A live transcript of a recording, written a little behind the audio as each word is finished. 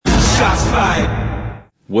Shots fired.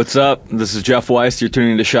 What's up? This is Jeff Weiss. You're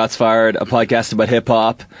tuning to Shots Fired, a podcast about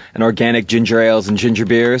hip-hop and organic ginger ales and ginger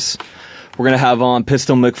beers. We're going to have on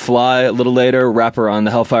Pistol McFly a little later, rapper on the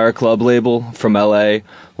Hellfire Club label from L.A.,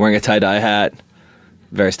 wearing a tie-dye hat.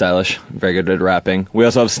 Very stylish, very good at rapping. We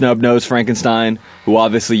also have Snubnose Frankenstein, who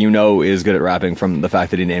obviously you know is good at rapping from the fact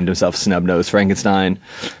that he named himself Snubnose Frankenstein.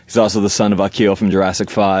 He's also the son of Akil from Jurassic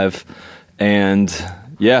 5. And,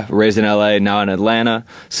 yeah, raised in L.A., now in Atlanta.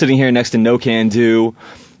 Sitting here next to No Can Do,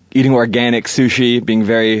 eating organic sushi, being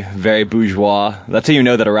very, very bourgeois. That's how you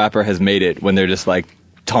know that a rapper has made it, when they're just, like,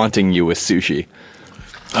 taunting you with sushi.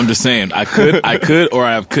 I'm just saying, I could, or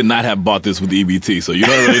I could not have bought this with EBT, so you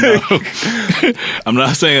don't really know. I'm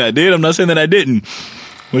not saying I did, I'm not saying that I didn't.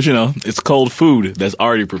 But, you know, it's cold food that's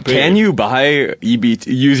already prepared. Can you buy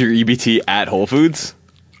use your EBT at Whole Foods?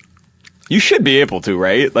 You should be able to,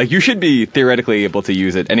 right? Like, you should be theoretically able to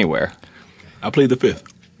use it anywhere. I plead the fifth.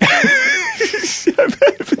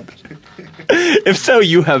 If so,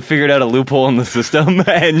 you have figured out a loophole in the system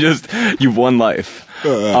and just, you've won life.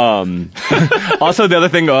 Also, the other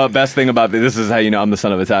thing, best thing about this is how you know I'm the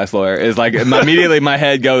son of a tax lawyer, is like, immediately my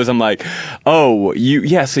head goes, I'm like, oh,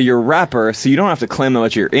 so you're a rapper, so you don't have to claim that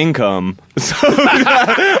much of your income. So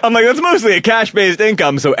I'm like, that's mostly a cash-based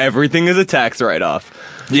income, so everything is a tax write-off.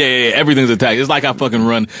 Yeah, everything's a tax. It's like I fucking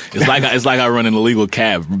run. It's like I run an illegal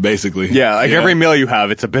cab, basically. Yeah, like every meal you have,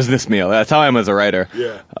 it's a business meal. That's how I am as a writer.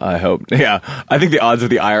 Yeah, I hope. Yeah, I think the odds of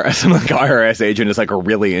the IRS, some like IRS agent is like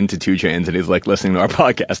really into 2 Chainz, and he's like listening to our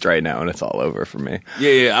podcast right now, and it's all over for me.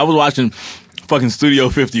 Yeah. I was watching fucking Studio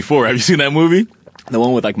 54. Have you seen that movie? The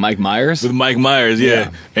one with like Mike Myers? With Mike Myers,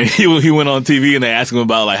 yeah. And he went on TV and they asked him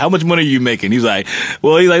about like, how much money are you making? He's like,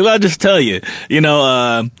 well, I'll just tell you,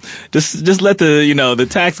 just let the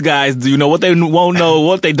tax guys, what they won't know,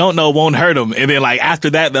 what they don't know won't hurt them. And then like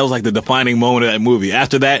after that was like the defining moment of that movie.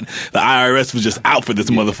 After that, the IRS was just out for this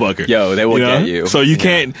motherfucker. Yo, they will get you. So you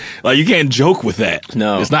can't joke with that.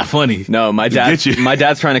 No. It's not funny. No, my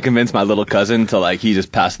dad's trying to convince my little cousin to like, he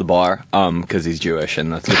just passed the bar, cause he's Jewish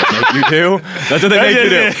and that's what they make you do. That's what they make you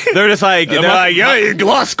do. They're just like, yeah,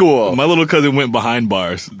 law school. My little cousin went behind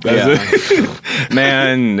bars.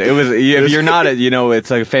 Man, it was, if you're not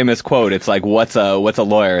it's like a famous quote. It's like, what's a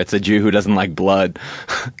lawyer? It's a Jew who doesn't like blood.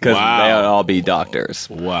 Cause they would all be doctors.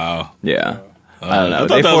 Wow. Yeah. I don't know.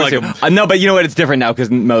 They force you. No, but you know what? It's different now because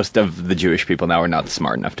most of the Jewish people now are not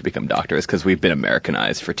smart enough to become doctors because we've been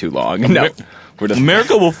Americanized for too long. No,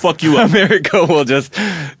 America will fuck you up. America will just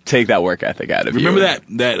take that work ethic out of you. Remember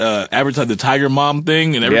that advertised the Tiger Mom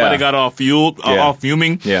thing, and everybody got all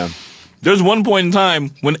fuming. Yeah. There's one point in time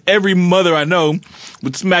when every mother I know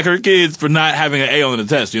would smack her kids for not having an A on the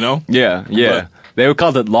test. You know? Yeah. But, they would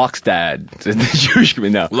call it Lockstad in the Jewish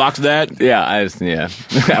community. No. Lockstad? Yeah,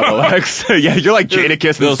 LOX. Yeah, you're like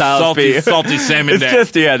Jadakiss and Styles salty salmon. It's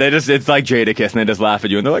just, it's like Jadakiss and they just laugh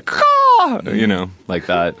at you and they're like, caw! Like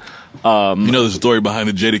that. The story behind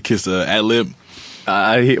the Jadakiss ad-lib?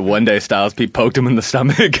 One day Styles P poked him in the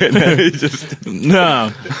stomach and then he just...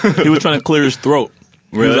 No. He was trying to clear his throat.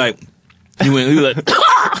 Really? He was like,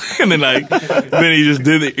 and then he just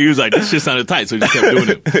did it. He was like, this shit sounded tight, so he just kept doing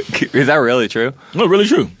it. Is that really true? No, really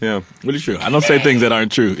true. Yeah. Really true. I don't say things that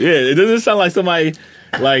aren't true. Yeah, it doesn't sound like somebody,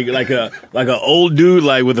 like a old dude,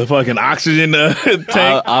 like with a fucking oxygen tank.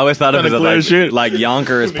 I always thought of it as like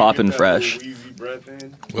Yonkers popping fresh.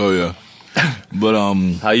 Oh, yeah. But,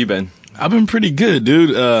 how you been? I've been pretty good,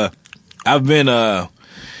 dude. I've been,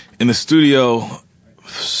 in the studio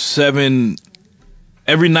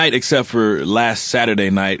every night except for last Saturday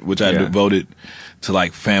night, which I devoted to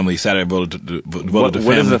like family. Saturday devoted to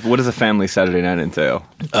family. What does a family Saturday night entail?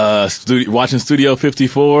 Watching Studio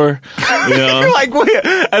 54. You're like, wait,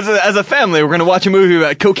 as a family, we're gonna watch a movie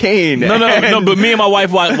about cocaine. No. But me and my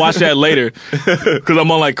wife watch that later because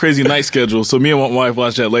I'm on like crazy night schedule. So me and my wife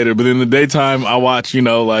watch that later. But in the daytime, I watch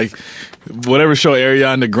like whatever show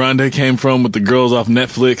Ariana Grande came from with the girls off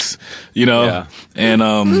Netflix, and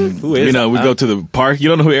who is we go to the park. You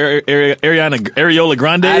don't know who Ariola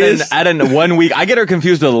Grande is? Add in 1 week. I get her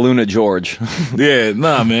confused with Luna George. Yeah,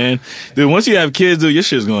 nah, man. Dude, once you have kids, dude, your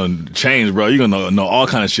shit's gonna change, bro. You're gonna know all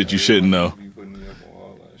kind of shit you shouldn't know.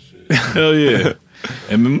 Hell yeah.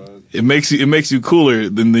 And it makes you cooler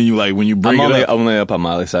than you like when you bring it up. I'm only up on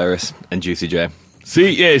Miley Cyrus and Juicy J.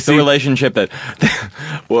 See, the relationship that,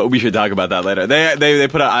 well, we should talk about that later. They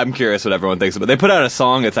put out, I'm curious what everyone thinks about. They put out a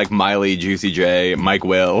song, it's like Miley, Juicy J, Mike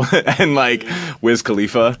Will, and like Wiz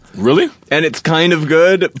Khalifa. Really? And it's kind of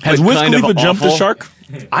good. Has Wiz Khalifa jumped the shark?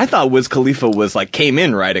 I thought Wiz Khalifa was like, came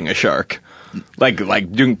in riding a shark.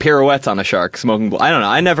 like doing pirouettes on a shark, smoking. I don't know.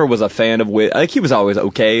 I never was a fan of Wiz. Like he was always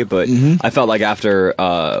okay, but I felt like after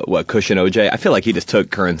Kush and OJ, I feel like he just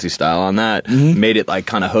took Currency style on that, made it like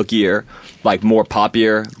kind of hookier, like more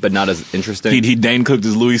poppier, but not as interesting. He Dane cooked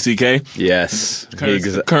his Louis C.K. Yes,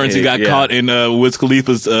 Currency got caught in Wiz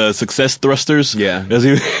Khalifa's success thrusters. Yeah,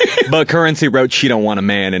 but Currency wrote "She Don't Want a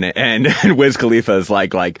Man" in it, and Wiz Khalifa is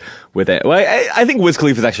like with it. Well, I think Wiz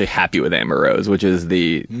Khalifa is actually happy with Amber Rose, which is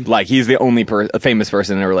he's the only famous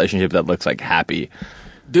person in a relationship that looks like happy.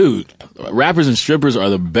 Dude, rappers and strippers are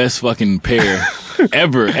the best fucking pair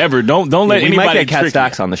ever. Don't let anybody. We might get Kat trick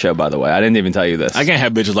Stacks on the show, by the way. I didn't even tell you this. I can't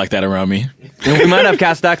have bitches like that around me. We might have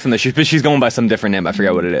Kat Stacks on the show, but she's going by some different name. I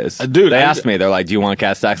forget what it is. Dude, they asked me. They're like, "Do you want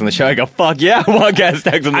Kat Stacks on the show?" I go, "Fuck yeah, I want Kat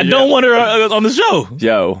Stacks on the show." I don't want her on the show.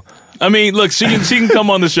 Yo, I mean, look, she can come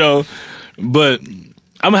on the show, but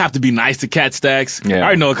I'm gonna have to be nice to Kat Stacks. Yeah. I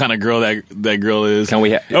already know what kind of girl that girl is. Can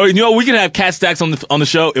we? We can have Kat Stacks on the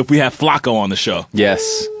show if we have Flacco on the show.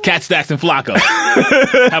 Yes, Kat Stacks and Flacco.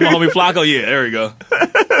 Have my homie Flacco. Yeah, there we go.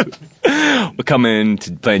 We come in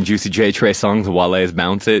to playing Juicy J Trey songs. Wale's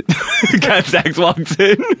Bounce It. Kat Stacks walks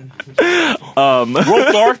in.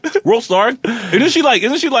 World star. Isn't she like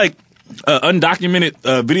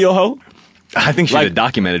undocumented video hoe? I think she's a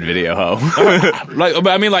documented video hoe. But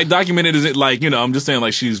I mean, like, documented isn't like, I'm just saying,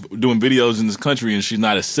 like, she's doing videos in this country and she's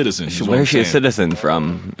not a citizen. Where is she a citizen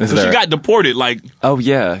from? She got deported. Like, oh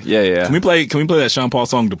yeah. Can we play that Sean Paul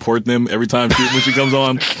song "Deport Them" every time when she comes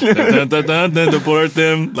on? Dun, dun, dun, dun, deport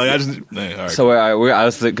them. Like, all right. So I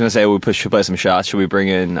was gonna say should play some shots. Should we bring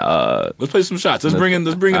in? Let's play some shots. Let's bring in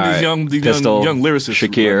these young lyricists.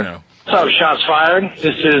 Shakir. Right now. What's up, Shots Fired?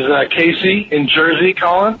 This is Casey in Jersey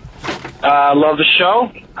calling. Love the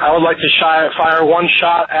show. I would like to fire one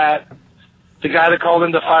shot at the guy that called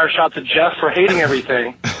in to fire shots at Jeff for hating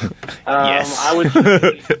everything. Yes. I would say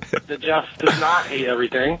that Jeff does not hate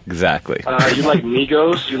everything. Exactly. You like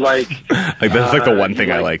Migos. You like... that's like the one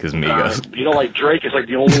thing I like is Migos. You don't like Drake. It's like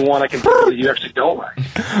the only one I can think of that you actually don't like.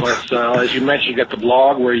 But as you mentioned, you got the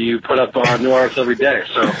blog where you put up new artists every day.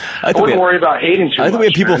 So I wouldn't worry about hating too much. I think we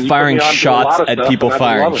have people firing shots at people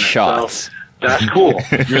firing shots. So that's cool.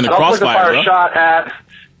 You're in the I'd crossfire, also like to fire a shot at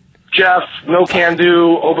Jeff, No Can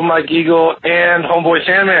Do, Open Mike Eagle, and Homeboy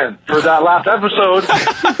Sandman for that last episode,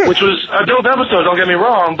 which was a dope episode, don't get me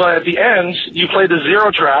wrong, but at the end, you played the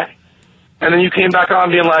Zero track, and then you came back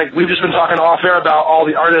on being like, we've just been talking off air about all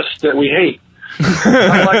the artists that we hate.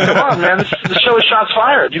 I'm like, come on, man, this show is Shots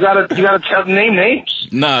Fired. You gotta name names.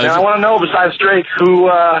 No, and I want to know, besides Drake, who,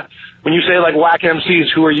 when you say like whack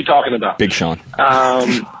MCs, who are you talking about? Big Sean. All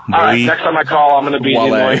right, next time I call, I'm going to be the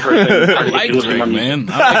annoying person. I like Drake, man.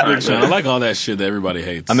 I like Big Sean. I like all that shit that everybody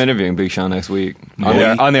hates. I'm interviewing Big Sean next week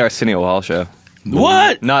on the Arsenio Hall show.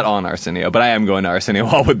 What? Not on Arsenio, but I am going to Arsenio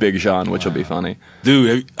Hall with Big Sean, which will be funny.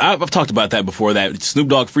 Dude, I've talked about that before. That Snoop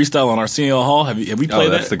Dogg freestyle on Arsenio Hall. Have we played that?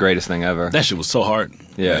 That's the greatest thing ever. That shit was so hard.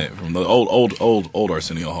 Yeah, from the old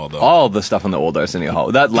Arsenio Hall though. All the stuff on the old Arsenio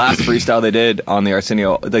Hall. That last freestyle they did on the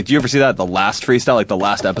Arsenio. Like, do you ever see that? The last freestyle, like the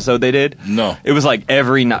last episode they did. No. It was like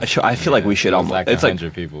every night. I feel like we should almost. Like it's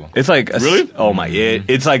 100 people. It's like really. Oh my!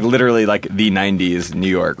 It's like literally like the '90s New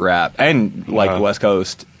York rap and like West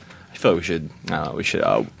Coast. I feel like we should. No, we should.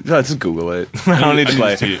 Let's just Google it. I don't need to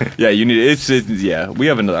play. Yeah, you need. Yeah, we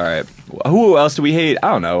have another. All right. Who else do we hate? I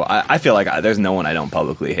don't know. I feel like there's no one I don't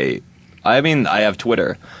publicly hate. I mean, I have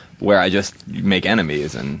Twitter where I just make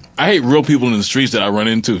enemies, and I hate real people in the streets that I run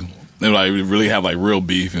into. They like really have like real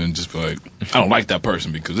beef and just be like, I don't like that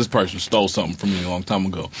person because this person stole something from me a long time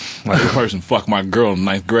ago. Like this person fucked my girl in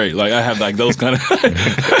ninth grade. Like I have like those kind of. I'm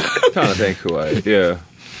trying to think who Yeah,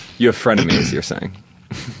 you have frenemies. You're saying.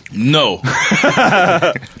 No.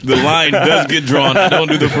 The line does get drawn. I don't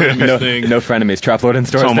do the frenemies thing. No frenemies. Trap Lord in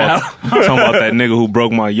stores now. Talking about that nigga who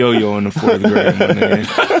broke my yo-yo in the 4th grade, my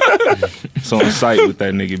nigga. It's on site with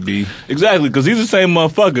that nigga B. Exactly, because he's the same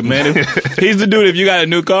motherfucker, man. He's the dude, if you got a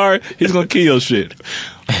new car, he's going to kill your shit.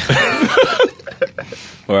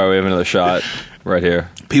 All right, we have another shot right here.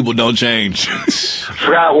 People don't change.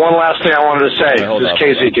 Forgot one last thing I wanted to say. This is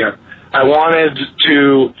Casey again. I wanted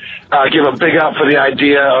to give a big up for the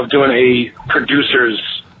idea of doing a producer's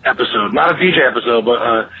episode. Not a DJ episode, but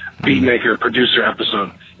a beat maker, producer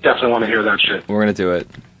episode. Definitely want to hear that shit. We're going to do it.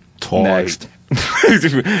 Next.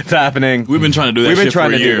 It's happening. We've been trying to do that We've been shit trying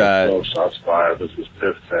for a to year. do that. Hello, Shots Fired. This is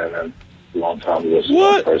Piffin, and long time listener,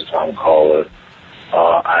 What? first time caller.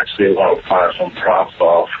 I actually want to fire some props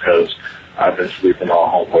off because I've been sleeping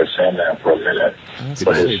on Homeboy Sandman for a minute,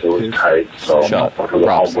 but his shit was tight, so motherfucker with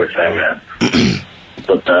Homeboy Sandman.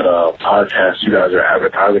 But that podcast you guys are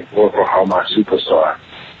advertising for How My Superstar,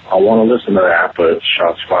 I want to listen to that, but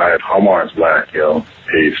shots fired. Homar's black, yo.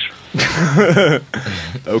 Peace.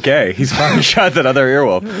 Okay, he's firing shots at other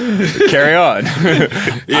earwolf. Carry on.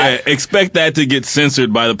 Yeah, expect that to get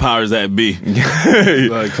censored by the powers that be.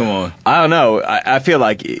 Like, come on. I don't know. I feel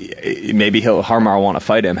like maybe Harmar will want to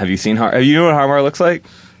fight him. Have you seen you know what Harmar looks like?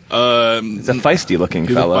 It's a feisty looking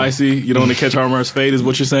He's fellow. feisty. You don't want to catch Harmar's fade, is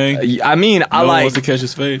what you're saying? I mean, No one wants to catch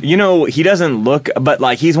his fade. You know, he doesn't look, but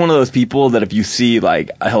like he's one of those people that if you see,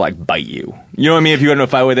 like, he'll like bite you. You know what I mean? If you got into a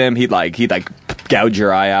fight with him, he'd like gouge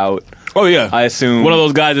your eye out. Oh yeah, I assume one of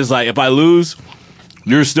those guys is like, if I lose,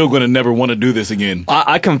 you're still going to never want to do this again.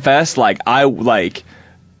 I confess,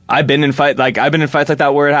 I've been in fights like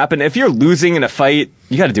that where it happened. If you're losing in a fight,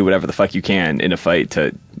 you got to do whatever the fuck you can in a fight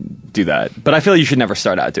to do that. But I feel you should never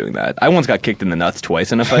start out doing that. I once got kicked in the nuts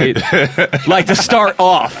twice in a fight. Like to start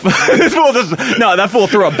off, that fool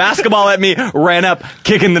threw a basketball at me, ran up,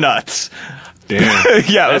 kick in the nuts. Damn.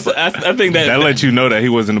 Yeah, I think that let you know that he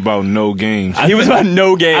wasn't about no games. he was about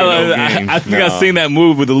no game. I think I've seen that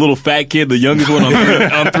move with the little fat kid, the youngest one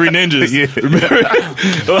on Three Ninjas.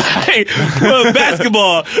 Like,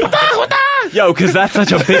 basketball. Yo, because that's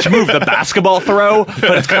such a bitch move, the basketball throw,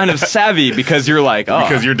 but it's kind of savvy because you're like, oh.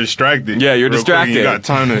 Because you're distracted. Yeah, you're Real distracted. quick, you got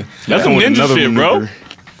time to. That's some ninja shit, bro.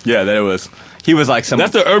 Yeah, that it was. He was like some.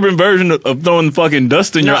 That's the urban version of throwing fucking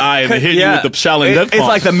dust in your eye and hitting you with the Shaolin Death It's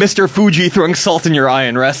like the Mr. Fuji throwing salt in your eye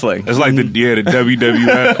in wrestling. It's like the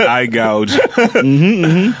WWF eye gouge.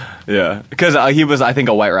 Yeah, because he was, I think,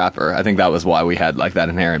 a white rapper. I think that was why we had like that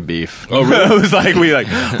inherent beef. Oh, really? It was like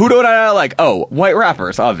who do I like? Oh, white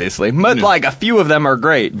rappers, obviously. But like a few of them are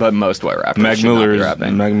great, but most white rappers. Mac should not Miller be is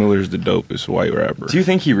rapping. Mac Miller is the dopest white rapper. Do you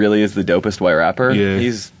think he really is the dopest white rapper? Yeah.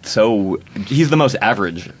 He's the most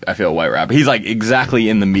average, I feel, white rapper. He's like exactly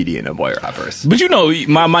in the median of white rappers. But you know,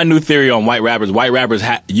 my new theory on white rappers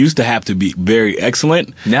used to have to be very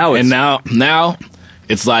excellent. Now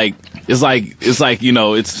it's like you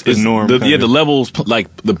know, it's the norm. The levels,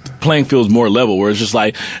 like the playing field's more level, where it's just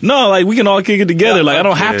like, no, like we can all kick it together. Like I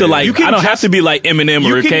don't have to have to be like Eminem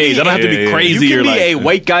or Cage. I don't have to be crazy. You can or be like a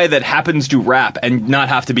white guy that happens to rap and not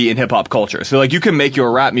have to be in hip hop culture. So like you can make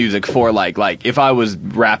your rap music for like if I was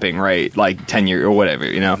rapping, right, like 10 years or whatever,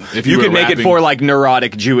 you know. If you you could were make it rapping- for like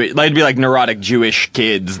neurotic Jewish, like it'd be like neurotic Jewish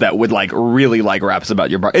kids that would like really like raps about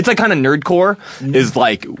your bar. It's like kind of nerdcore is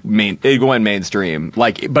like it went mainstream,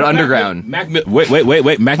 like but underground. Wait, Mac I'm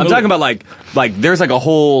Miller. talking about like there's like a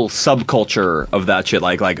whole subculture of that shit,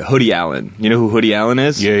 like Hoodie Allen. You know who Hoodie Allen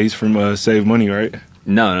is? Yeah, he's from Save Money, right?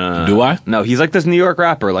 No. Do I? No, he's like this New York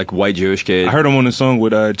rapper, like white Jewish kid. I heard him on a song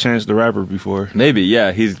with Chance the Rapper before. Maybe,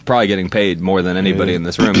 yeah. He's probably getting paid more than anybody in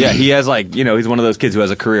this room. Yeah, he has like, you know, he's one of those kids who has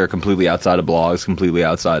a career completely outside of blogs, completely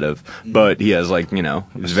outside of, but he has like, you know,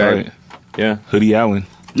 he's very, right. yeah. Hoodie Allen.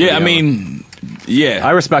 Yeah, I mean, yeah.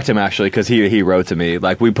 I respect him actually because he wrote to me.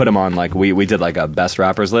 Like we put him on like we did like a best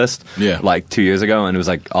rappers list. Yeah. Like 2 years ago, and it was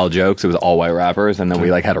like all jokes. It was all white rappers, and then we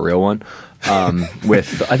like had a real one.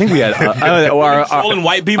 With I think we had Trolling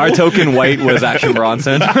white people? Our token white was Action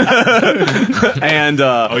Bronson, and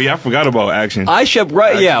Oh yeah, I forgot about Action.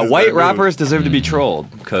 white rappers deserve to be trolled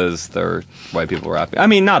because they're white people rapping. I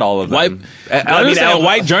mean, not all of them. White. I mean,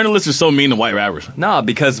 white journalists are so mean to white rappers. No,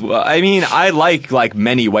 because I mean, I like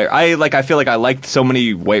many white. I feel like I liked so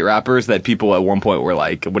many white rappers that people at one point were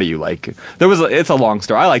like, "What do you like?" It's a long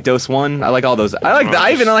story. I like Dose One. I like all those.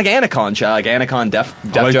 I even like Anacon. I like Anacon. Def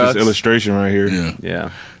I like Jokes. this illustration right here.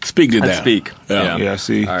 Yeah. Speak did I'd that. Speak. Yeah. Yeah, I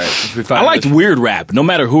see. All right. I liked weird rap, no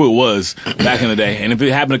matter who it was back in the day, and if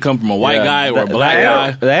it happened to come from a white guy or a black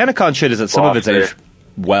guy. The Anacon shit is that some of it's aged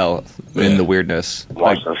well in the weirdness. Like,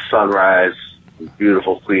 Watching the sunrise in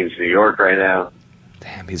beautiful Queens, New York right now.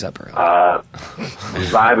 damn, he's up early.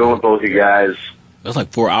 Vibing with both you guys. That's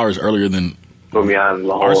like 4 hours earlier than. Put me on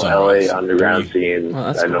the Our whole sunrise. LA underground scene. Oh, I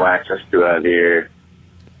that's had no cool. access to out here.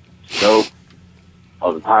 Nope.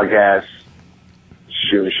 On the podcast,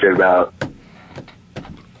 shooting shit about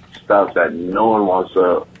stuff that no one wants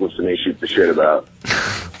to listen to me shoot the shit about.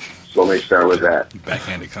 So let me start with that.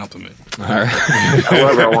 Backhanded compliment. All right.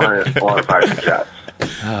 However, I want to fire some shots.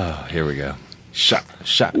 Oh, here we go. Shot.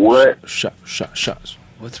 What? Shots.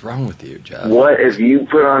 What's wrong with you, Jeff? What if you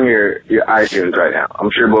put on your iTunes right now? I'm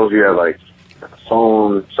sure both of you have like a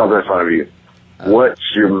phone, something in front of you. What's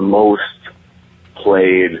your most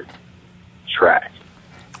played track?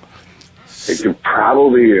 It could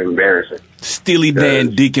probably be embarrassing. Steely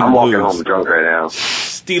Dan Deacon I'm walking Blues. home drunk right now.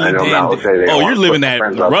 Steely I know Dan. Mal will say they Oh, want you're to living put that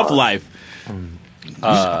friends up rough on. life.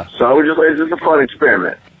 So I would just it's just a fun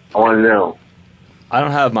experiment. I want to know I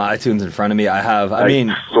don't have my iTunes in front of me.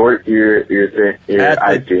 Sort your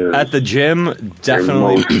iTunes. At the gym,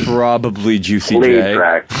 definitely probably Juicy Lead J.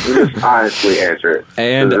 track. You just honestly answer it.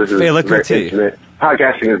 And This is Fela very Kuti. intimate.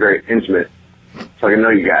 Podcasting is very intimate. So I can know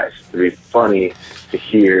you guys. It'd be funny to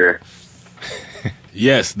hear.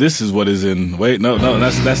 Yes, this is what is in. Wait, no,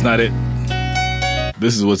 that's not it.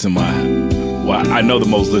 This is what's in my. Well, I know the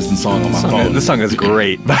most listened song on my phone. This song is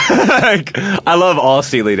great. I love all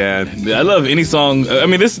Steely Dan. I love any song. I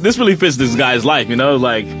mean, this really fits this guy's life, you know,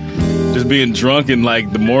 like just being drunk in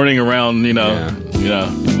like the morning around, you know.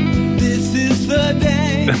 This is the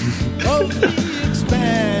day of the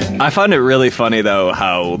expand. I find it really funny though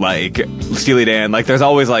how like Steely Dan, like there's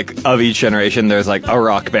always like of each generation there's like a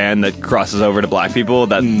rock band that crosses over to black people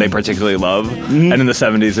that they particularly love, and in the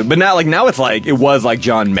 70s, but now it's like it was like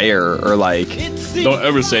John Mayer or like Don't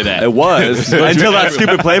ever say that. it was until that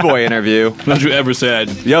stupid Playboy interview. Don't you ever say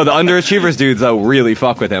that. Yo, the Underachievers dudes though really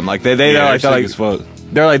fuck with him. Like they're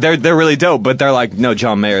like they're really dope, but they're like, no,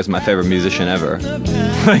 John Mayer is my favorite musician ever.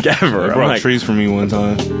 Like ever. They brought trees for me one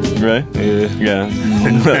time. Right? Yeah.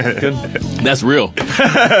 Good. That's real.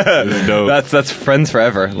 It's dope. That's friends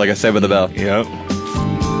forever, like I said with the bell. Yep.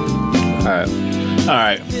 All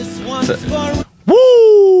right.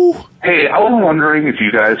 Woo! Hey, I was wondering if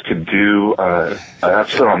you guys could do an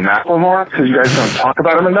episode on Macklemore, because you guys don't talk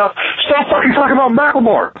about him enough. Stop fucking talking about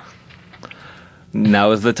Macklemore!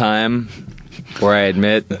 Now is the time where I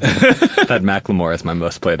admit that Macklemore is my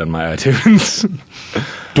most played on my iTunes.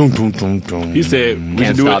 Dum, dum, dum, dum. He said we Can't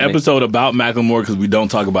should do stop an me. episode about Macklemore because we don't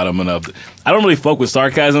talk about him enough. I don't really fuck with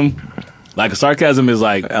sarcasm. Like, sarcasm is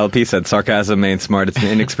like... LP said sarcasm ain't smart, it's an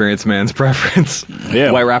inexperienced man's preference.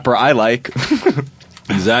 Yeah. White rapper I like.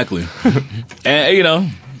 Exactly. And, you know,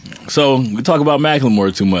 so we talk about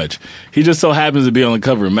Macklemore too much. He just so happens to be on the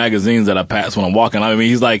cover of magazines that I pass when I'm walking. I mean,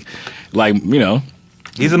 he's like, you know...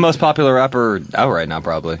 He's the most popular rapper out right now,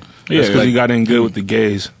 probably. That's because he got in good with the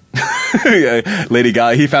gays. Yeah, Lady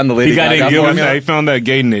Gaga. He found the Lady He got Gaga in good with formula. He found that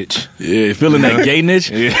gay niche. Yeah, feeling that gay niche.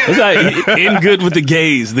 Yeah. It's like in good with the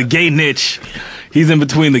gays, the gay niche. He's in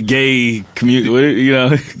between the gay community, you know,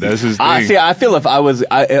 That's his thing. See, I feel if I was,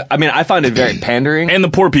 I mean, I find it very pandering. and the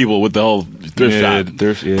poor people with the whole thrift Yeah, shop.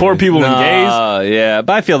 thrift- yeah. Poor people and gays. Yeah,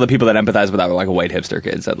 but I feel the people that empathize with that were like white hipster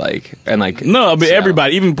kids that like, and like. No, but so-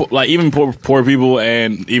 everybody, even poor people,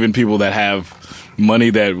 and even people that have money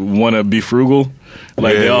that want to be frugal,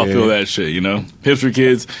 like they Yeah, all yeah. feel that shit, you know. Hipster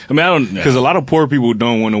kids. I mean, I don't. Because a lot of poor people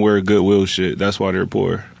don't want to wear Goodwill shit. That's why they're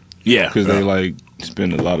poor. Yeah, Because they like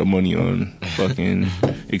spend a lot of money on fucking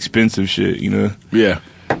expensive shit, you know. yeah.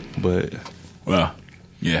 But Well,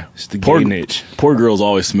 yeah. it's the Poor gay niche. Poor girls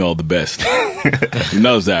always smell the best. You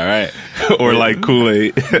knows that, right? Or like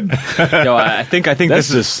Kool-Aid. Yo, I think That's this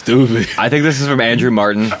is. just stupid. I think this is from Andrew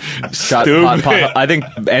Martin. Stupid. I think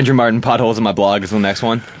Andrew Martin, Potholes in My Blog, is the next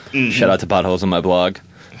one. Shout out to Potholes in My Blog.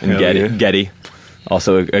 And Hell Getty, yeah. Getty,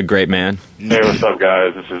 also a great man. Hey, what's up,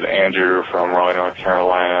 guys? This is Andrew from Raleigh, North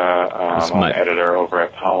Carolina. That's I'm my- an editor over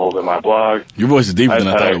at Potholes in My Blog. Your voice is deeper I than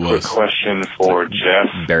I just thought had it a quick was. question for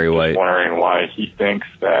Jeff. Barry Just White. wondering why he thinks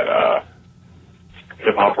that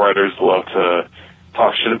hip-hop writers love to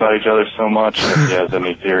talk shit about each other so much, and if he has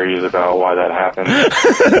any theories about why that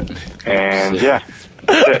happens. And, yeah,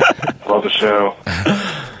 that's it. Love the show.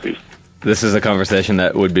 Peace. This is a conversation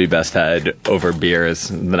that would be best had over beers.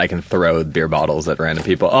 Then I can throw beer bottles at random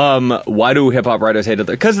people. Why do hip hop writers hate it?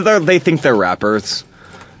 Because they think they're rappers.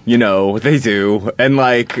 You know, they do. And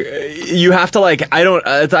like, you have to like, I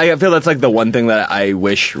feel that's like the one thing that I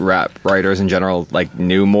wish rap writers in general like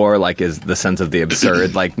knew more, like is the sense of the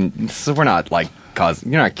absurd. Like, so we're not like,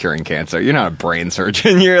 you're not curing cancer. You're not a brain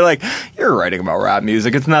surgeon. You're writing about rap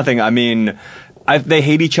music. It's nothing. I mean, they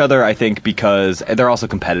hate each other, I think, because they're also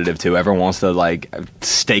competitive too. Everyone wants to like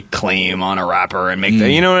stake claim on a rapper and make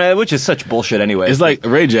the, you know, which is such bullshit anyway. It's like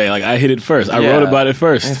Ray J. Like, I hit it first. I Yeah. wrote about it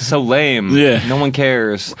first. It's so lame. Yeah. No one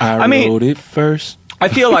cares. I mean, wrote it first. I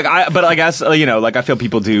feel like but I guess, you know, like I feel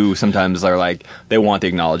people do sometimes are like, they want the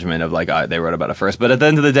acknowledgement of like, they wrote about it first. But at the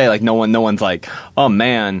end of the day, like no one's like, oh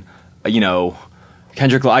man, you know,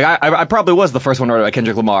 Kendrick Lamar. I probably was the first one to write about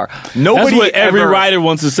Kendrick Lamar. Nobody That's what every ever, writer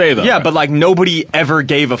wants to say, though. Yeah, but like nobody ever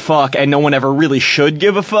gave a fuck, and no one ever really should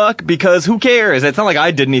give a fuck because who cares? It's not like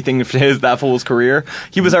I did anything for that fool's career.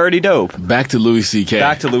 He was already dope. Back to Louis C.K.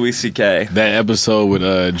 Back to Louis C.K. That episode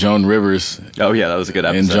with Joan Rivers, Oh yeah, that was a good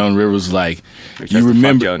episode. and Joan Rivers was like, He tries you to fuck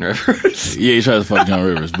remember. Joan Rivers? Yeah, he tried to fuck Joan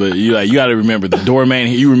Rivers, but you got to remember the doorman.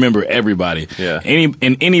 You remember everybody. Yeah.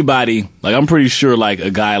 Anybody. Like, I'm pretty sure like a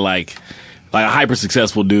guy like a hyper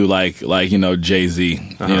successful dude like you know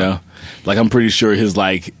Jay-Z. You know, like I'm pretty sure his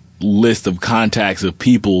like list of contacts of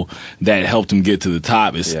people that helped him get to the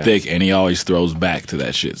top is thick, and he always throws back to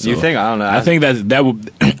that shit. So You think? I don't know. I think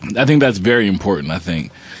I think that's very important. I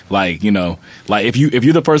think, like, you know, like if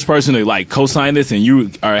you're the first person to like co-sign this, and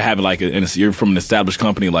you are having like you're from an established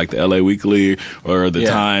company like the LA Weekly or the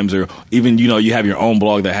Times, or even, you know, you have your own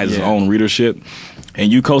blog that has its own readership,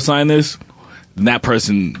 and you co-sign this, then that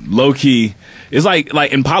person low key. It's like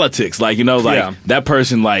in politics, like, you know, like that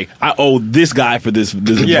person, like, I owe this guy for this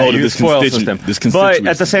vote of this constituency. But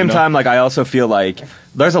at the same time, like, I also feel like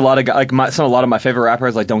there's a lot of like a lot of my favorite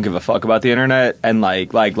rappers like don't give a fuck about the internet, and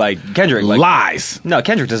like Kendrick, like, lies. No,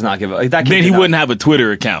 Kendrick does not give a that. Then he wouldn't have a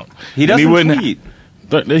Twitter account. He doesn't tweet.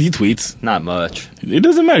 But he tweets. Not much. It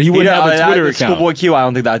doesn't matter. He wouldn't have a Twitter account. Schoolboy Q, I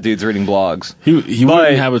don't think that dude's reading blogs. He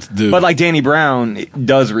wouldn't have a dude. But like Danny Brown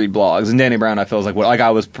does read blogs, and Danny Brown, I feel like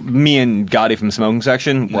me and Gotti from Smoking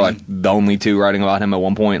Section were like the only two writing about him at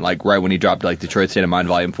one point, like right when he dropped like Detroit State of Mind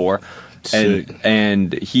Volume 4.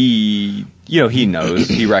 And he, you know, he knows,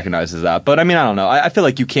 he recognizes that. But I mean, I don't know. I feel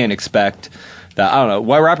like you can't expect that. I don't know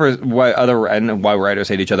why why writers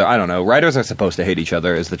hate each other. I don't know. Writers are supposed to hate each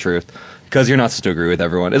other, is the truth, because you're not supposed to agree with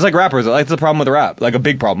everyone. It's like rappers. Like, it's the problem with rap. Like, a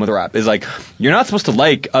big problem with rap is like you're not supposed to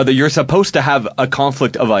like other. You're supposed to have a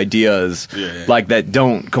conflict of ideas, like that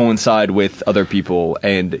don't coincide with other people.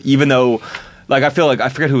 And even though, like, I feel like I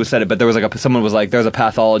forget who said it, but there was like someone was like, there's a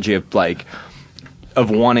pathology of like. Of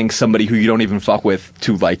wanting somebody who you don't even fuck with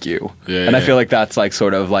to like you. I feel like that's like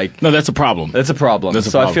sort of like... No, that's a problem. That's a problem.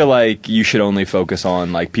 I feel like you should only focus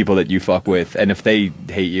on like people that you fuck with, and if they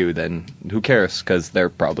hate you, then who cares? Because they're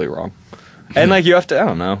probably wrong. And like you have to, I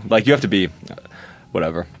don't know, like you have to be...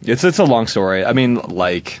 whatever. It's a long story. I mean,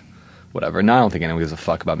 like... whatever. No, I don't think anyone gives a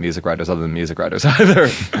fuck about music writers other than music writers either.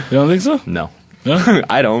 You don't think so? No. No?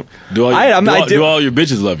 I don't. Do all your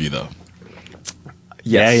bitches love you, though?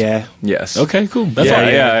 Yes. Yes. Okay, cool.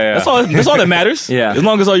 That's all. That's all that matters. As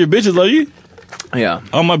long as all your bitches love you. Yeah.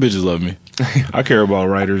 All my bitches love me. I care about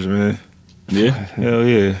writers, man. Yeah. Hell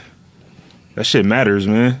yeah. That shit matters,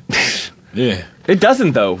 man. Yeah. It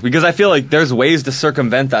doesn't, though, because I feel like there's ways to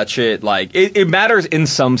circumvent that shit. Like, it matters in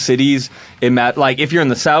some cities. Like, if you're in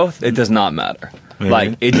the South, it does not matter.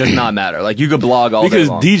 Like, it does not matter. Like, you could blog all day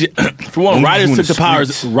long. Because for one, writers took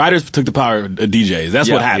the power of DJs. That's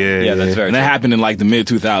what happened. Yeah, that's very And that happened in like the mid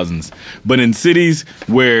 2000s. But in cities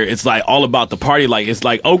where it's like all about the party, like it's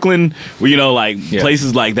like Oakland, where, you know, like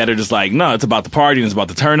places like that are just like, no, it's about the party and it's about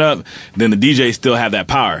the turn up. Then the DJs still have that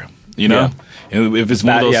power, you know. And if it's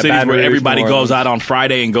one of those cities where everybody goes out on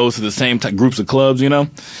Friday and goes to the same groups of clubs, you know,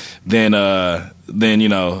 then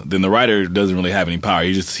the writer doesn't really have any power.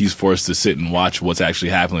 He's forced to sit and watch what's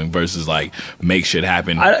actually happening versus like make shit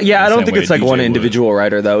happen. I don't think it's like one individual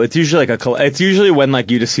writer though. It's usually like it's usually when like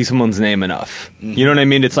you just see someone's name enough. Mm-hmm. You know what I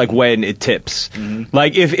mean? It's like when it tips. Mm-hmm.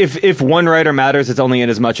 Like if one writer matters, it's only in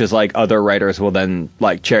as much as like other writers will then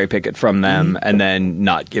like cherry pick it from them and then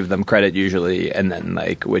not give them credit usually, and then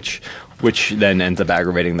like which then ends up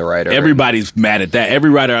aggravating the writer. Everybody's mad at that.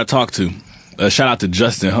 Every writer I talk to. Shout out to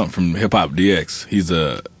Justin Hunt from Hip Hop DX. He's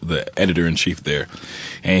the editor in chief there,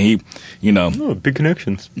 and he, you know, big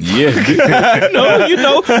connections. Yeah, no, you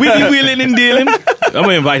know, we be wheeling and dealing. I'm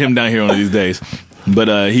gonna invite him down here one of these days,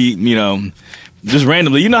 but he, you know. Just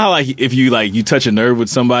randomly, you know how like if you like you touch a nerve with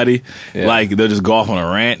somebody, like they'll just go off on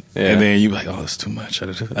a rant, and then you like, oh, it's too much. I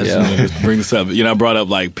just bring this up. You know, I brought up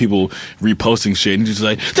like people reposting shit, and you're just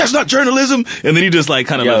like, that's not journalism. And then you just like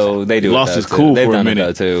kind of they do lost his cool for a minute.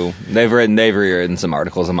 It too. They've rewritten some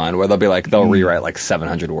articles of mine where they'll be like, they'll rewrite like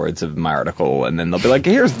 700 words of my article, and then they'll be like,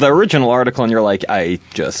 here's the original article, and you're like, I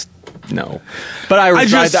just. No, but I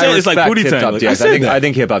just said it's like booty time. I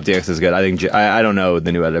think Hip Hop DX is good. I think I don't know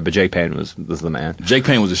the new editor, but Jake Payne was the man. Jake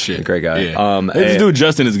Payne was a shit, great guy. Yeah. This dude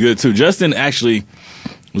Justin is good too. Justin actually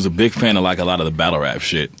was a big fan of like a lot of the battle rap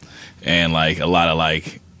shit and like a lot of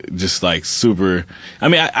like just like super. I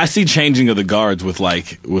mean, I see changing of the guards with like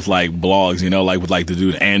blogs, you know, like with like the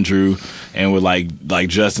dude Andrew and with like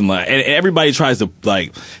Justin, like, and everybody tries to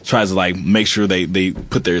make sure they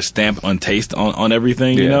put their stamp on taste on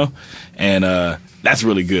everything, you know, and that's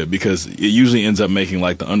really good because it usually ends up making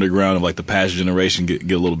like the underground of like the past generation get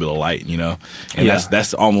a little bit of light, you know, and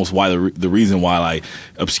that's almost why the reason why like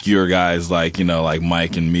obscure guys like, you know, like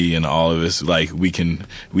Mike and me and all of us, like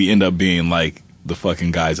we end up being like the fucking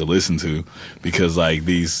guys to listen to because like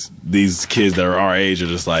these kids that are our age are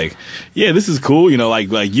just like, yeah, this is cool, you know, like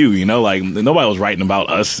you know, like nobody was writing about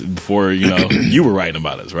us before, you know, you were writing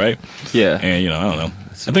about us, right? Yeah. And you know, I don't know,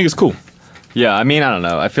 I think it's cool. Yeah, I mean, I don't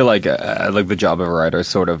know. I feel like the job of a writer is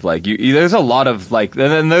sort of like there's a lot of like,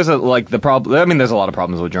 and then there's the problem. I mean, there's a lot of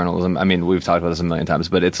problems with journalism. I mean, we've talked about this a million times,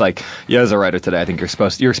 but it's like, as a writer today, I think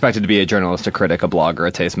you're expected to be a journalist, a critic, a blogger,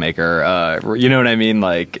 a tastemaker. You know what I mean?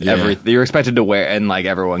 Like you're expected to wear, and like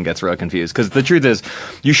everyone gets real confused because the truth is,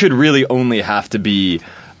 you should really only have to be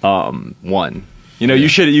one. You know, you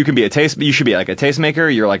should be you should be like a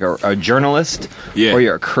tastemaker, you're like a journalist, or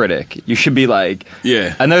you're a critic. You should be like,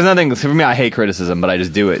 and there's nothing, for me, I hate criticism, but I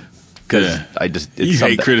just do it. Because you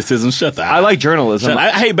hate criticism, shut the I like journalism.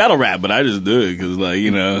 I hate battle rap, but I just do it because, like,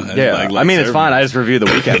 you know. I mean, it's fine. I just review the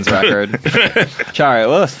Weeknd's record. All right,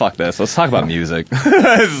 well, let's fuck this. Let's talk about music.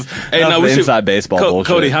 Hey, no, we inside baseball bullshit.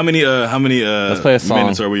 Cody, how many let's play a song.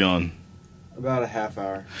 minutes are we on? About a half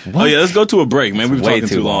hour. What? Oh, yeah, let's go to a break, man. We've been talking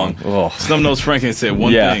too long. Oh. Snub Nose Frank ain't said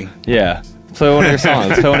one thing. Yeah. Play one of your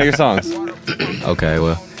songs. Okay,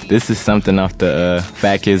 well, this is something off the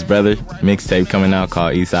Fat Kids Brother mixtape coming out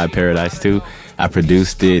called Eastside Paradise 2. I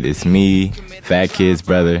produced it. It's me, Fat Kids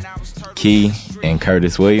Brother, Key, and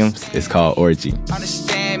Curtis Williams. It's called Orgy.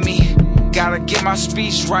 Understand me. Gotta get my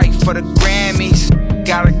speech right for the Grammys.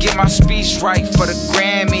 Gotta get my speech right for the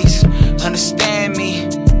Grammys. Understand me.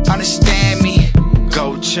 Understand me.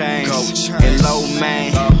 Gold chains and low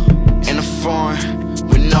man in the foreign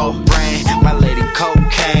with no brain. My lady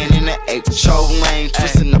cocaine in the 8 lane,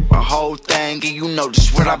 twisting up a whole thing. And you know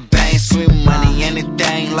just what I bang. Sweet money,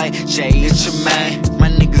 anything like Jay and Jermaine. My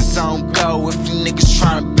niggas on go if you niggas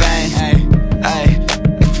tryna bang. Ay,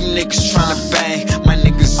 if you niggas tryna bang, my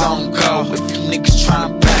niggas on go if you niggas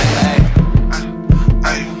tryna bang.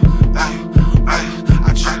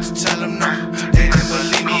 I tried to tell them no, they didn't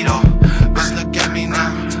believe me though. Bitch, look at me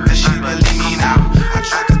now, that she believe me now. I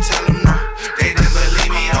tried to tell them no, they didn't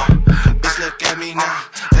believe me though. Bitch, look at me now,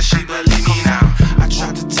 that she believe me now. I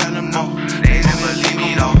tried to tell them no, they didn't believe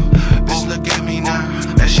me though. Bitch, look at me now,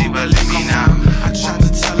 that she believe me now. I tried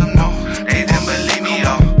to tell them no, they didn't believe me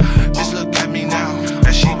though. Bitch, look at me now,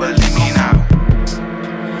 that she believe me now.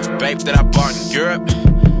 Babe that I bought in Europe,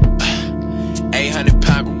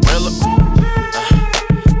 800-pound gorilla,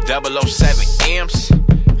 007 M's,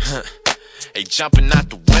 they jumping out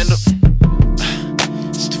the window.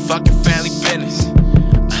 It's the fucking family business.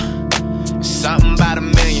 It's something about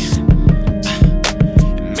 $1 million.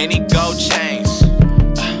 And many gold chains.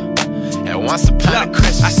 And once upon a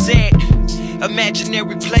Christmas. I said,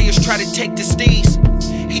 imaginary players try to take the steez.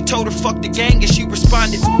 He told her fuck the gang and she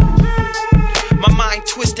responded. My mind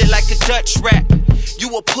twisted like a Dutch rap.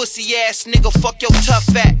 You a pussy ass nigga, fuck your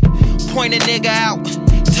tough act. Point a nigga out,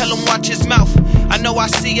 tell him watch his mouth. I know I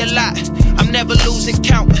see a lot, I'm never losing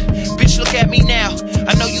count. Bitch, look at me now,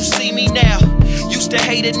 I know you see me now. Used to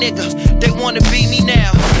hate a nigga, they wanna be me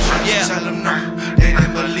now. Yeah. Tell them no, they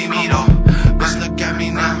didn't believe me though. Bitch, look at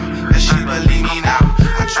me now, that she believe me now.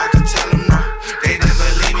 I tried to tell them no, they didn't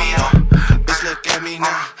believe me though. Bitch, look at me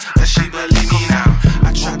now, that she believe me now.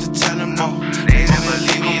 I tried to tell them no, they didn't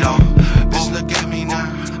believe me though. Bitch, look at me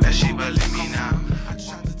now, that she believe me now. I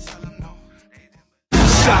tried to tell them no.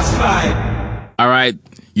 Shots fired. All right,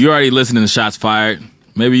 you already listening to Shots Fired.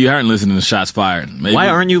 Maybe you aren't listening to Shots Fired. Maybe, why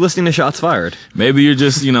aren't you listening to Shots Fired? Maybe you're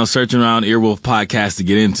just, searching around Earwolf podcasts to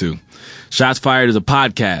get into. Shots Fired is a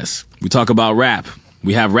podcast. We talk about rap.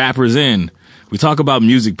 We have rappers in. We talk about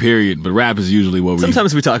music, period, but rap is usually what we...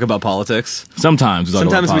 Sometimes we talk about politics. Sometimes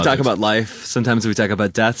we talk about life. Sometimes we talk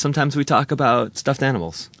about death. Sometimes we talk about stuffed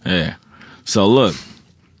animals. Yeah. So look,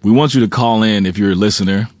 we want you to call in if you're a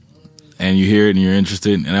listener and you hear it and you're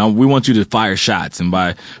interested. And we want you to fire shots. And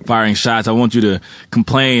by firing shots, I want you to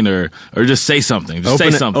complain or just say something.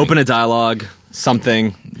 Say something. Open a dialogue,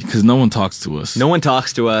 something. Because no one talks to us. No one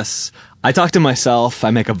talks to us. I talk to myself.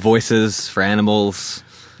 I make up voices for animals.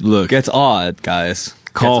 Look. It gets odd, guys.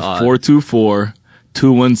 Call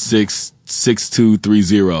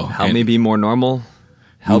 424-216-6230. Help me be more normal.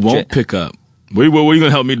 You won't pick up. What are you going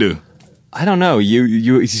to help me do? I don't know.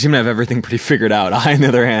 You seem to have everything pretty figured out. I, on the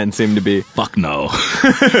other hand, seem to be... Fuck no.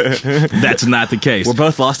 That's not the case. We're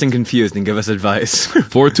both lost and confused, and give us advice.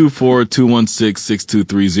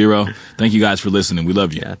 424-216-6230. Thank you guys for listening. We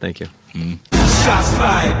love you. Yeah, thank you. Shots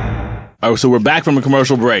fired. All right, so we're back from a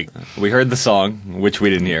commercial break. We heard the song, which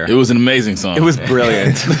we didn't hear. It was an amazing song. It was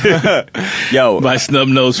brilliant. Yo. By Snub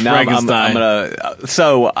Nose Frankenstein.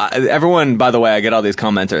 Everyone, by the way, I get all these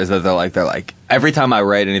commenters that they're like, every time I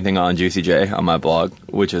write anything on Juicy J on my blog,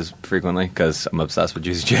 which is frequently because I'm obsessed with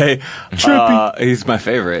Juicy J. He's my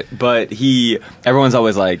favorite. But everyone's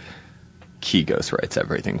always like, Key ghostwrites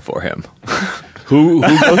everything for him. Who do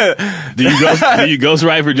you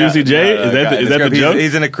ghostwrite for Juicy J? Is that the joke?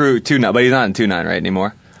 He's in a crew 2-9, but he's not in 2-9 right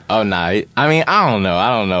anymore. Oh, nah. I mean, I don't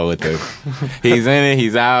know what the... He's in it,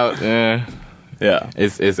 he's out. Yeah.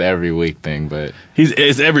 It's every week thing, but...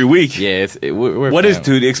 It's every week? Yeah, we're What is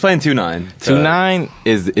explain 2-9? 2-9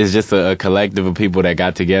 is just a collective of people that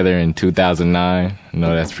got together in 2009. I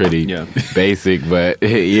know that's pretty basic, but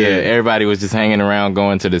yeah, everybody was just hanging around,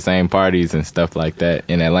 going to the same parties and stuff like that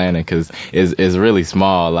in Atlanta, because it's really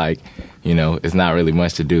small, like, you know, it's not really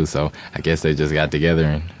much to do, so I guess they just got together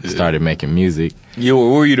and started making music. What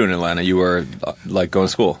were you doing in Atlanta? You were, like, going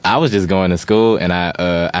to school? I was just going to school, and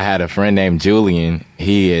I had a friend named Julian.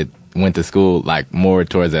 He had went to school, like, more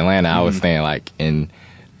towards Atlanta. I was staying, like, in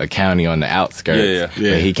a county on the outskirts.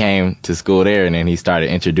 Yeah. But he came to school there, and then he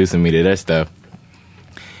started introducing me to their stuff.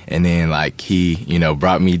 And then, like, he, you know,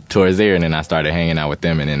 brought me towards there, and then I started hanging out with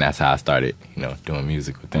them, and then that's how I started, you know, doing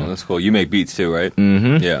music with them. Oh, that's cool. You make beats, too, right?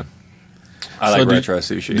 Mm-hmm. Yeah. I like retro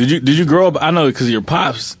sushi. Did you grow up? I know because your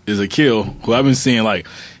pops is a kill who I've been seeing like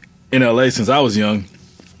in LA since I was young.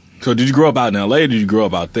 So did you grow up out in LA or did you grow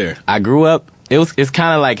up out there? I grew up. It's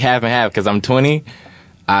kind of like half and half because I'm 20.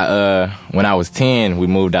 When I was 10, we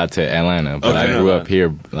moved out to Atlanta, but I grew up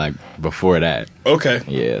here like before that. Okay.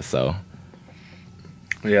 Yeah. So.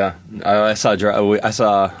 Yeah, I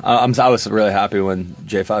was really happy when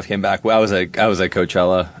J5 came back. I was at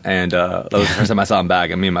Coachella, and that was the first time I saw him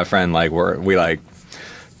back. And me and my friend we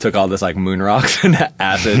took all this like moon rocks and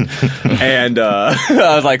acid, and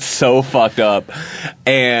I was like so fucked up,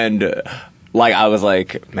 and like I was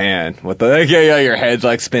like, man, what the heck? Yeah, your head's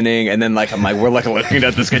like spinning, and then like I'm like we're like looking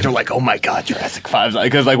at the schedule like, oh my god, Jurassic 5,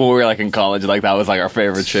 because like when we were like in college, like that was like our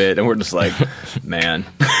favorite shit, and we're just like, man,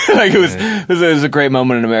 like it was a great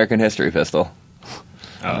moment in American history, Pistol.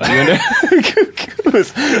 It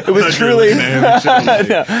was truly it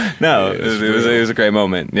was a great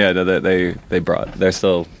moment. Yeah, they're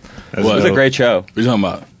still. It was a great show. What are you talking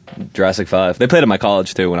about? Jurassic 5. They played at my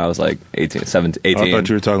college too when I was like 18. I thought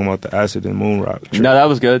you were talking about the acid and moon rock trip. No, that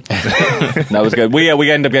was good. That was good. We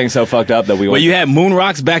ended up getting so fucked up that we. Well, you had moon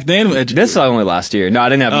rocks back then. This is only last year. No, I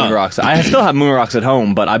didn't have moon rocks. I still have moon rocks at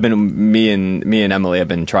home, but me and Emily have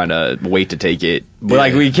been trying to wait to take it. But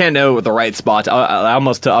like we can't know the right spots. I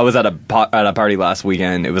was at a party last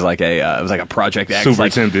weekend. It was like a Project X. Super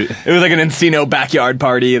tempted. It was like an Encino backyard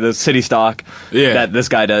party, the City Stock. Yeah. That this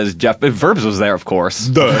guy does. Jeff Verbs was there, of course.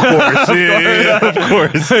 Of course. Of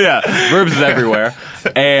course. Yeah. Verbs is everywhere.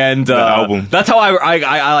 And the album. That's how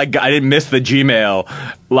I didn't miss the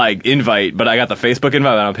Gmail like invite, but I got the Facebook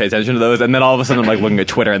invite. I don't pay attention to those. And then all of a sudden I'm like looking at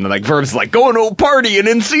Twitter, and then like Verbs is like going to a party in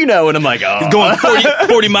Encino, and I'm like, oh. He's going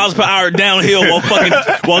 40 miles per hour downhill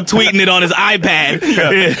while tweeting it on his iPad.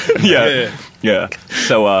 Yeah.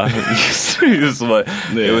 So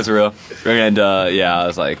it was real. And I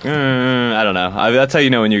was like, I don't know. That's how you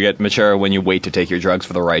know when you get mature, when you wait to take your drugs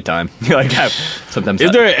for the right time. Like sometimes.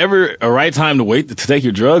 Is there ever a right time to wait to take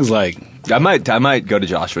your drugs? Like I might go to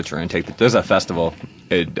Joshua Tree and take there's a festival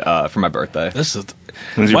for my birthday.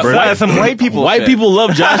 When's your birthday? Some white people. White people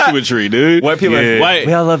love Joshua Tree, dude. White people. Yeah.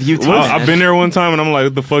 We all love you too. I've been there one time and I'm like,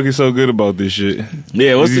 what the fuck is so good about this shit?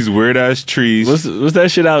 Yeah, what's these weird ass trees? What's that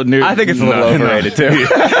shit out near? I think it's a little overrated too.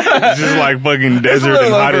 It's just like fucking desert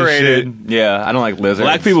and hot as shit. Yeah, I don't like lizards.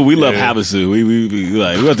 Black people, we love Havasu.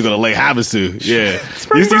 We have to go to Lake Havasu. Yeah,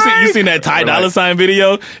 you seen that Ty Dolla $ign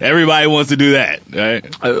video? Everybody wants to do that, right?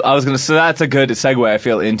 I was gonna. So that's a good segue. I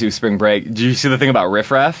feel into spring break. Did you see the thing about Riff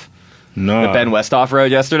Raff? No. That Ben Westhoff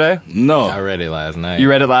wrote yesterday? No. I read it last night. You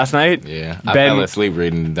read it last night? Yeah. I fell asleep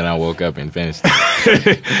reading, then I woke up and finished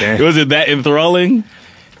it. Was it that enthralling?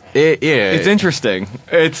 It's interesting.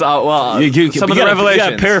 It's some of the revelations. You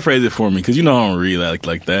gotta paraphrase it for me, because you know I don't read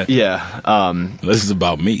like that. Yeah. This is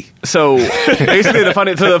about me. So basically,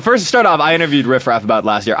 the first start off, I interviewed Riff Raff about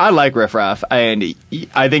last year. I like Riff Raff, and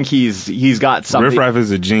I think he's got something. Riff Raff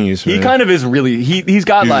is a genius. Man. He kind of is really. He's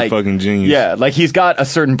got a fucking genius. Yeah, like he's got a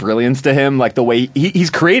certain brilliance to him, like the way he's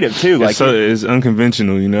creative too. Like it's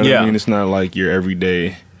unconventional, you know what I mean? It's not like your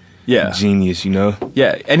everyday. Genius, you know?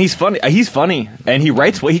 Yeah, and he's funny, and he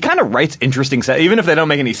writes, he kind of writes interesting stuff, even if they don't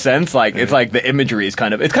make any sense, like, it's like the imagery is it's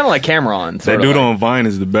kind of like Cameron. That dude on Vine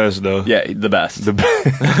is the best, though. Yeah, the best. The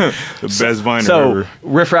best Viner ever.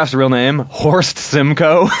 Riff Raff's real name, Horst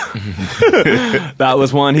Simcoe. That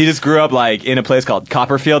was one. He just grew up, like, in a place called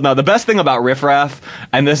Copperfield. Now, the best thing about Riff Raff,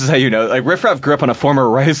 and this is how you know, like, Riff Raff grew up on a former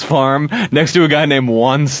rice farm next to a guy named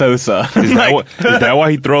Juan Sosa. Is that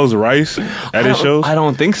why he throws rice at his shows? I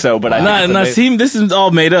don't think so. But this is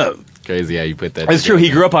all made up. Crazy how you put that. It's true.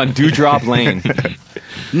 He grew up on Dewdrop Lane.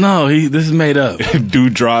 No, this is made up.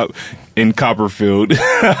 Dewdrop. In Copperfield.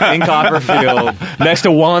 In Copperfield, next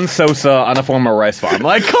to Juan Sosa on a former rice farm.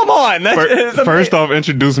 Like, come on. First off,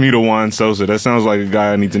 introduce me to Juan Sosa. That sounds like a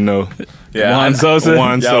guy I need to know. Yeah, Juan Sosa.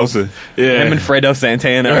 Juan Sosa. Yeah. Him and Fredo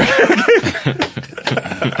Santana.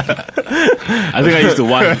 I think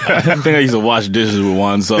I used to wash dishes with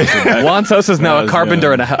Juan Sosa. Juan Sosa's now a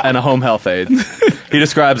carpenter and a home health aide. He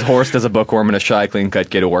describes Horst as a bookworm and a shy, clean-cut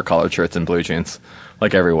kid who wore collared shirts and blue jeans.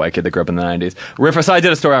 Like every white kid that grew up in the 90s. So I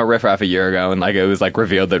did a story on Riff Raff a year ago, and like it was like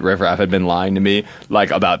revealed that Riff Raff had been lying to me like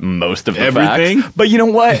about most of the Everything? facts. But you know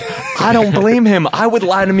what? I don't blame him. I would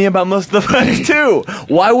lie to me about most of the facts too.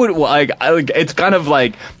 Why would it's kind of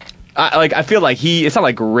like I feel like it's not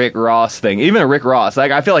like Rick Ross thing. Even a Rick Ross,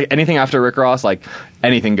 like I feel like anything after Rick Ross, like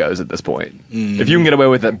anything goes at this point. If you can get away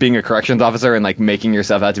with being a corrections officer and like making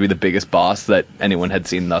yourself out to be the biggest boss that anyone had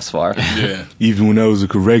seen thus far. Yeah. Even when I was a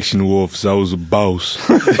correctional officer, I was a boss.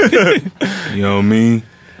 You know what I mean?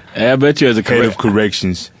 Hey, I bet you as a head of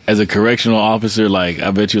corrections, as a correctional officer, like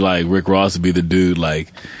I bet you like Rick Ross would be the dude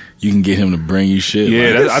like. You can get him to bring you shit.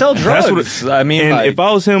 Yeah, like, sell drugs. I mean, and if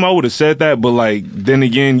I was him, I would have said that. But like, then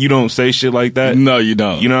again, you don't say shit like that. No, you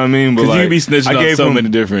don't. You know what I mean? But like, you be snitching on so many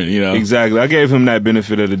different. You know, exactly. I gave him that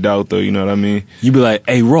benefit of the doubt, though. You know what I mean? You be like,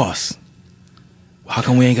 "Hey, Ross, how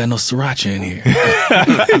come we ain't got no sriracha in here?"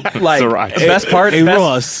 Like, sriracha. Best part, hey,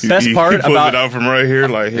 Ross. Best part he pulls about it out from right here,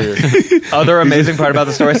 like here. Other amazing part about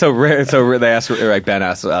the story. So they asked, like Ben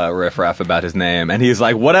asked Riff Raff about his name, and he's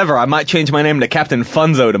like, "Whatever, I might change my name to Captain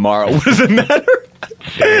Funzo tomorrow. What does it matter?"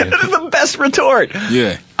 Yeah. That is the best retort.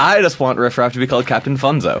 Yeah, I just want Riff Raff to be called Captain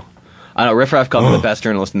Funzo. I know Riff Raff called me the best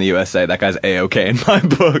journalist in the USA. That guy's A-OK in my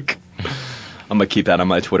book. I'm going to keep that on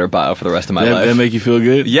my Twitter bio for the rest of my life. That make you feel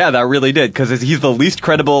good? Yeah, that really did, because he's the least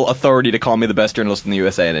credible authority to call me the best journalist in the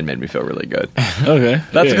USA, and it made me feel really good. Okay.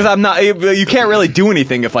 That's because I'm not, you can't really do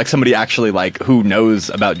anything if like somebody actually like who knows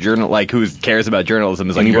about like who cares about journalism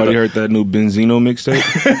is like. Anybody heard that new Benzino mixtape?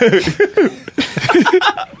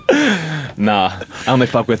 Nah, I only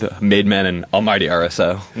fuck with Made Men and Almighty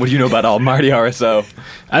RSO. What do you know about Almighty RSO?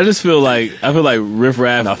 I feel like Riff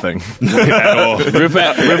Raff. Nothing. At all. Riff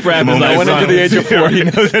Raff is like. No one under the age of 40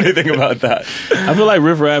 knows anything about that. I feel like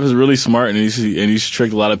Riff Raff is really smart and he's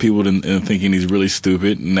tricked a lot of people into thinking he's really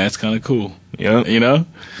stupid, and that's kind of cool. Yeah. You know?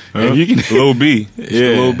 If you can, Lil B. It's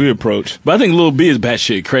the Lil B approach. But I think Lil B is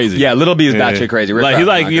batshit crazy. Yeah, Lil B is batshit crazy. Like, he's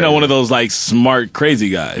like, one of those like smart crazy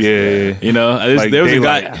guys. Yeah. You know? Like there was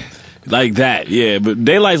Daylight. a guy. Like that, yeah. But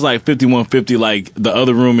Daylight's like 5150, like the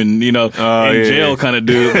other room, and in jail kind of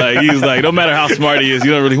dude. Like he's like, no matter how smart he is, you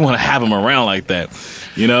don't really want to have him around like that.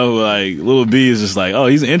 You know, like Lil B is just like, oh,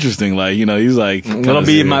 he's interesting. Like, he's like Lil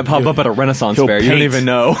B might pop up at a Renaissance fair. paint. You don't even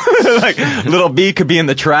know. Like Lil B could be in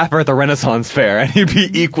the Trap or at the Renaissance fair, and he'd be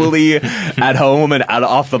equally at home and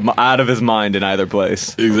out of his mind in either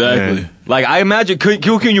place. Exactly. Yeah. Like I imagine, can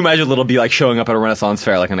you imagine Lil B like showing up at a Renaissance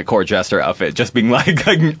fair like in a court jester outfit, just being like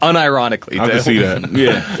unironically? I can see that.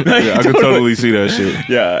 Yeah, I can totally see that shit.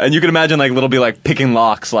 Yeah, and you can imagine like Lil B like picking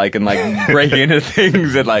locks, like and like breaking into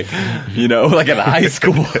things at like like at a high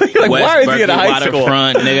school. Like West why is he Berkeley at a high school?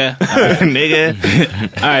 Waterfront, nigga.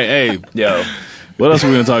 Nigga. All right, hey, yo. What else are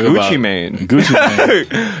we gonna talk about? Gucci Mane. Gucci Mane.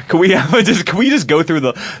 Can we just go through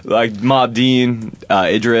the like Mobb Dean,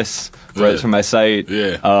 Idris, right from my site?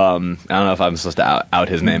 Yeah. I don't know if I'm supposed to out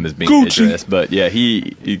his name as being Gucci. Idris, but yeah,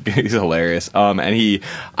 he's hilarious. And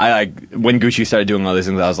when Gucci started doing all these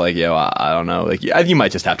things, I was like, yo, I don't know, like you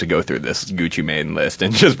might just have to go through this Gucci Mane list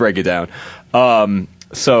and just break it down.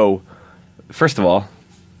 So first of all,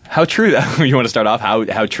 how true that you want to start off?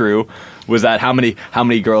 How true was that? How many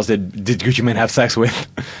girls did Gucci Mane have sex with?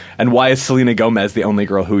 And why is Selena Gomez the only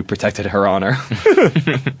girl who protected her honor?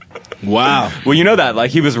 Wow. Well, you know that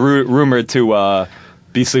like he was rumored to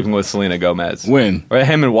be sleeping with Selena Gomez. When? Or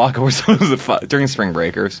him and Waka were during Spring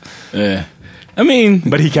Breakers. Yeah. I mean,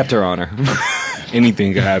 but he kept her honor.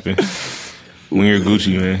 Anything could happen when you're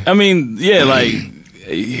Gucci, man. I mean, yeah, like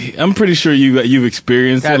I'm pretty sure you've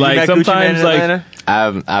experienced it. Like sometimes, like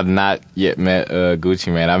I've not yet met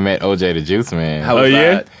Gucci Mane. I met OJ the Juice Man. How was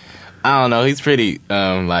that? I don't know. He's pretty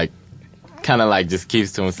kind of like just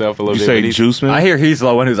keeps to himself a little You bit. say Juice Man? I hear he's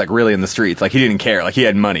the one who's like really in the streets. Like he didn't care. Like he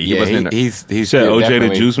had money. Yeah, he wasn't. he's You said OJ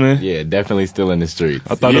the Juice Man? Yeah, definitely still in the streets.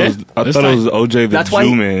 I thought it was OJ the That's why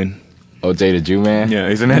Jew Man. OJ the Jew Man? Yeah,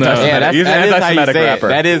 he's an anti-Semitic, he's an anti-Semitic rapper.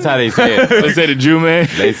 That is how they say it. They say the Jew Man.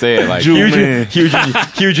 They say it like Jew Huge, Man.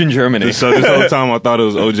 huge in Germany. So this whole time I thought it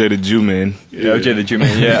was OJ the Jew Man. Yeah, OJ the Jew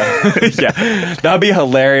Man, yeah. Yeah. That'd be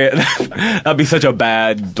hilarious. That'd be such a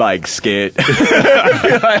bad, like, skit.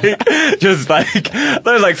 Like, just, like,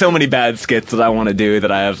 there's, like, so many bad skits that I want to do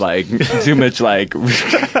that I have, like, too much, like,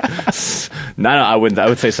 I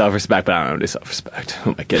would say self-respect, but I don't do self-respect. Who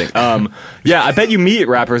am I kidding? Yeah, I bet you meet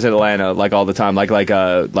rappers in Atlanta, like, all the time. Like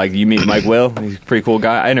you meet Mike Will. He's a pretty cool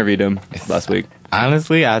guy. I interviewed him last week.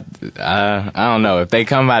 Honestly, I don't know. If they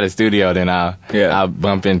come by the studio, then I'll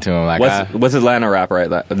bump into him. Like, what's Atlanta rap right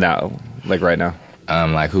now? Like right now?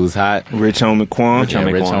 Like who's hot? Rich Homie Quan. Rich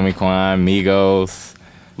Homie Quan, Migos.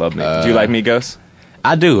 Love me. Do you like Migos?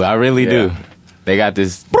 I do. I really do. They got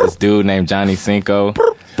this dude named Johnny Cinco.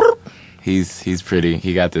 He's pretty.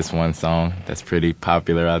 He got this one song that's pretty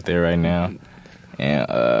popular out there right now. And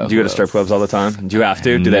do you go to strip clubs all the time? Do you have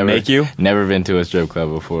to? Do they make you? Never been to a strip club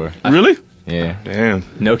before. Really? Yeah. Damn.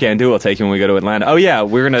 No Can Do. I'll take you when we go to Atlanta. Oh yeah,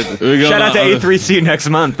 we're gonna shout out to A3C next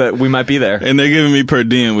month. That we might be there. And they're giving me per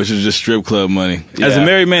diem, which is just strip club money. Yeah. As a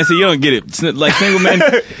married man, see, you don't get it. Like single man,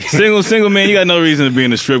 single man, you got no reason to be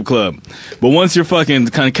in a strip club. But once you're fucking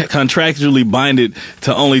contractually binded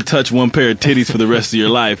to only touch one pair of titties for the rest of your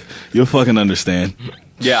life, you'll fucking understand.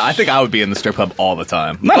 Yeah, I think I would be in the strip club all the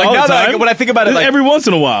time. Not like, all now the time. That when I think about it, like, every once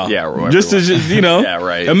in a while. Yeah, just to you know. Yeah,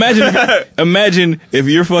 right. Imagine if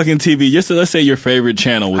your fucking TV. Let's say your favorite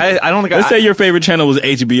channel was. I don't think. Let's say your favorite channel was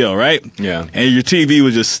HBO, right? Yeah. And your TV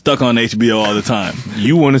was just stuck on HBO all the time.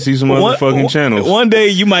 You want to see some other fucking channels. One day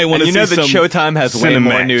you might want to see some. You know that Showtime has way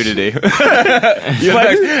more nudity.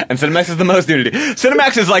 And Cinemax is the most nudity.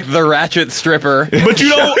 Cinemax is like the ratchet stripper, but you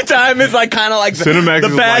don't. Showtime is like kind of like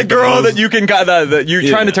the bad like girl that you can that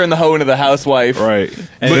you're trying to turn the hoe into the housewife, right?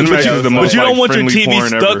 But you don't want your TV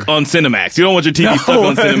stuck on Cinemax. You don't want your TV stuck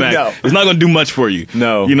on Cinemax. No. It's not going to do much for you.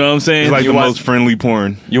 No, you know what I'm saying? It's like the most friendly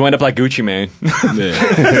porn. You end up like Gucci Mane.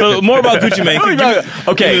 Yeah. So more about Gucci Mane.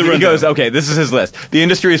 Okay, he goes. Okay, this is his list. The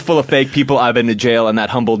industry is full of fake people. I've been to jail, and that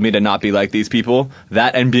humbled me to not be like these people.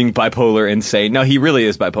 That and being bipolar, insane. No, he really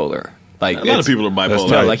is bipolar. Like a lot of people are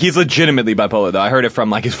bipolar. No, like he's legitimately bipolar though. I heard it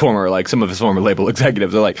from like his former, like some of his former label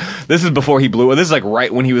executives. They're like, this is before he blew. This is like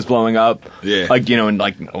right when he was blowing up. Yeah. Like in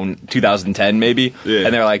like 2010 maybe. Yeah.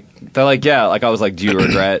 And they're like yeah. Like I was like, do you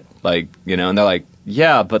regret like And they're like,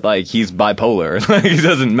 yeah, but like he's bipolar. Like it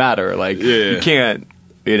doesn't matter. Like you can't.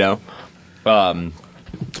 I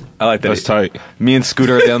like that. That's tight. Me and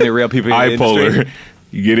Scooter are the only real people in the bipolar. industry.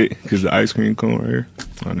 You get it? Because the ice cream cone right here.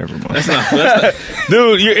 Oh, never mind. That's not,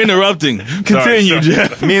 dude, you're interrupting. Continue, sorry.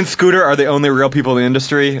 Jeff. Me and Scooter are the only real people in the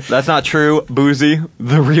industry. That's not true. Boozy,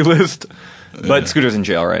 the realist. But Scooter's in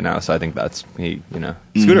jail right now, so I think that's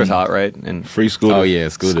Scooter's hot, right? And free Scooter. Oh yeah,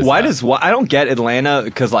 Scooter's why hot. I don't get Atlanta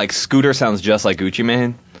because like Scooter sounds just like Gucci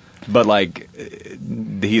Mane, but like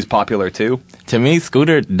he's popular too. To me,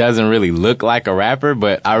 Scooter doesn't really look like a rapper,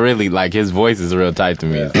 but I really like his voice is real tight to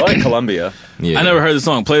me. Yeah. I like Columbia. Yeah. I never heard the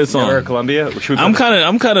song. Play the song. Never heard Columbia? I'm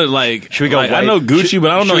kind of like. Should we go? Like, I know Gucci,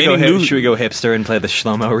 but I don't know any new. Should we go hipster and play the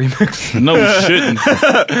Shlomo remix? No, we shouldn't.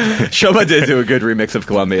 Shlomo did do a good remix of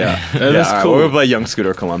Columbia. That's cool. We'll play Young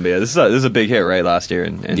Scooter Columbia. This is a big hit, right? Last year.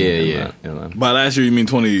 By last year, you mean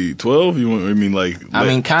 2012? You mean like? I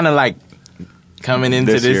mean, kind of like coming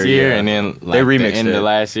into this year and then like they remixed the end of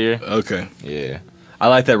last year. Okay. Yeah. I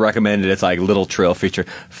like that recommended. It's like Little Trill featuring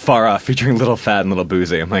Little Fat and Little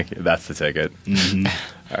Boozy. I'm like, that's the ticket. Mm-hmm.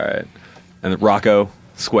 All right. And Rocco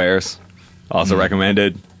Squares also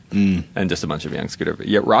recommended. And just a bunch of Young Scooter.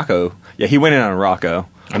 Yeah, Rocco. Yeah, he went in on Rocco.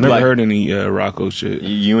 I never heard any Rocco shit.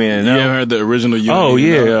 You ain't know? You haven't heard the original? Oh,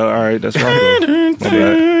 yeah. All right. That's Rocco. My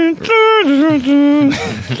bad.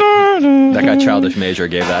 That guy Childish Major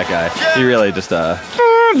gave that guy. He really just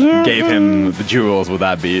gave him the jewels with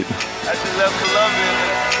that beat.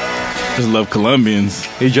 Just love Colombians.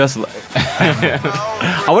 He just.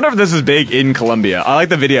 I wonder if this is big in Colombia. I like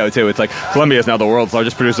the video too. It's like Colombia is now the world's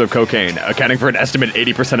largest producer of cocaine, accounting for an estimated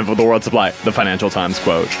 80% of the world's supply. The Financial Times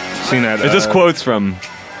quote. Seen that? It's just quotes from.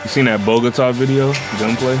 You seen that Bogota video?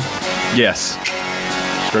 Gunplay? Yes.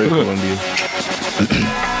 Straight Colombia.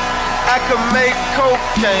 I could make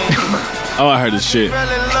cocaine. Oh, I heard this shit.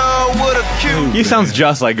 Fell in love with a Cuban. He sounds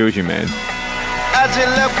just like Gucci Mane. I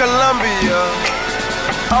just left Colombia.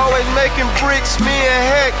 Always making bricks, me and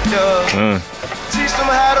Hector. Teach them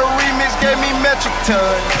how to remix, gave me metric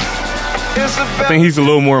tons. It's I think he's a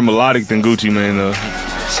little more melodic than Gucci Mane, though.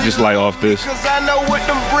 Just like off this. Cause I know what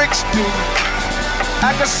them bricks do.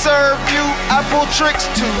 I can serve you, I pull tricks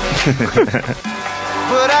too.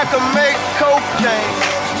 But I can make cocaine.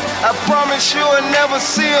 I promise you'll never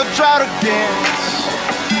see a drought again.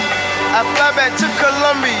 I fly back to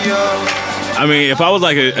Colombia. I mean, if I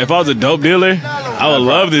was a dope dealer, I would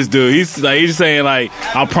love this dude. He's saying like,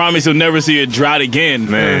 I promise you'll never see a drought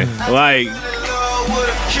again, man. Like,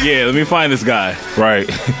 yeah, let me find this guy. Right.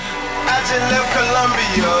 I just left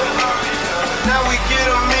Colombia. Now we get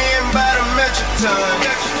them in by the metric ton.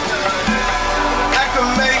 I can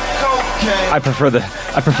make cocaine. I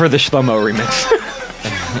prefer the Shlomo remix.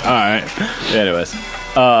 All right. Anyways,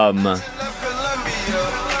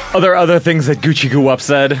 other things that Gucci Goo Up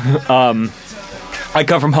said. I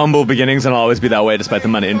come from humble beginnings and I'll always be that way despite the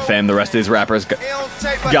money and fame. The rest of these rappers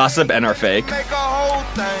gossip and are fake.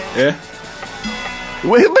 Yeah.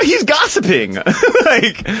 But he's gossiping.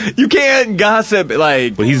 Like, you can't gossip,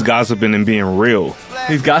 like... But he's gossiping and being real.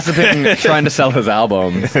 He's gossiping, trying to sell his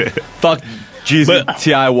albums. Fuck Jeezy,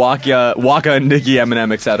 T.I., Waka, Nicki,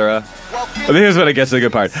 Eminem, etc. But here's what I guess is the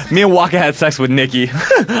good part. Me and Waka had sex with Nicki.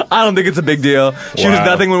 I don't think it's a big deal. She was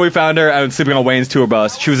nothing when we found her. I was sleeping on Wayne's tour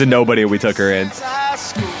bus. She was a nobody when we took her in.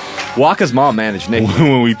 Waka's mom managed Nicki.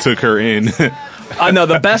 When we took her in. I know,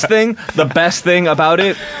 the best thing about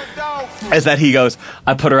it is that he goes,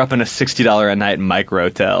 I put her up in a $60 a night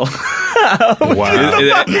microtel.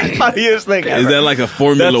 Wow. Funniest thing ever. Is that like a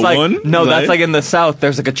Formula One? No, that's like in the South.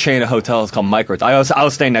 There's like a chain of hotels called Microtel. I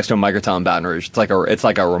was staying next to a Microtel in Baton Rouge. It's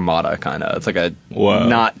like a Ramada kind of. It's like a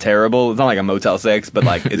not terrible. It's not like a Motel 6, but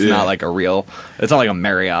like it's not like a real. It's not like a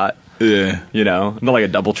Marriott. Yeah. You know, not like a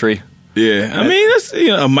DoubleTree. Yeah, I mean that's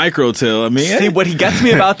a microtel. I mean, see what he gets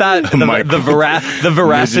me about that the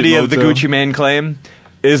veracity of the Gucci Mane claim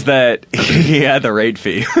is that he had the rate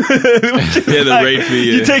fee. You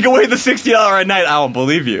take away the $60 a night, I don't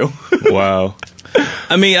believe you. Wow.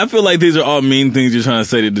 I mean, I feel like these are all mean things you're trying to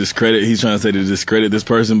say to discredit. He's trying to say to discredit this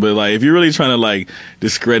person, but like, if you're really trying to like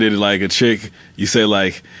discredit like a chick, you say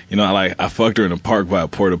like, like I fucked her in a park by a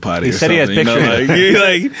porta potty. He said he has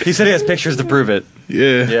pictures. He said he has pictures to prove it.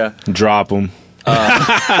 Yeah. Drop them.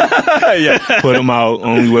 Yeah. Put him out.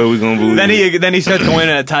 Only way we're gonna believe. Then he starts going in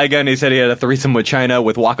at Tyga, and he said he had a threesome with China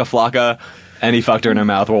with Waka Flocka. And he fucked her in her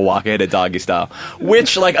mouth while Waka hit it doggy style.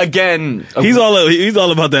 Which, like, again... He's all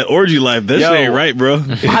about that orgy life. That shit ain't right, bro.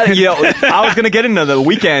 I was going to get into the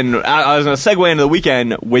weekend. I was going to segue into the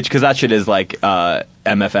weekend, because that shit is, like,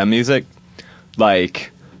 MFM music.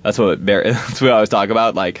 Like, that's what I was talking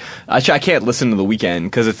about. Like, I can't listen to the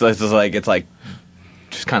weekend, because it's like,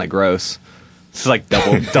 just kind of gross. It's like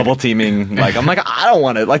double teaming. Like, I'm like, I don't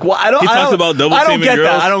want it. Like, I don't. He talks about double teaming girls.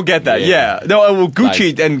 I don't get that. Yeah. No, well,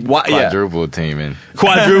 Gucci and quadruple teaming.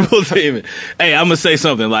 Quadruple teaming. Hey, I'm gonna say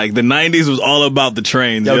something. Like, the '90s was all about the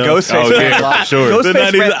trains. Yo, Ghostface. Sure. The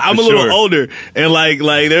 '90s. I'm a little older, and like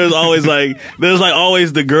there's always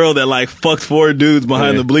always the girl that like fucked 4 dudes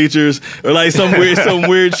behind the bleachers, or like some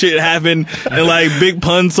weird shit happened, and like big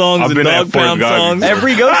pun songs and dog pound songs.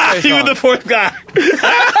 Every Ghostface song. You the fourth guy.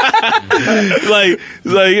 like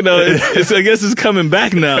I guess it's coming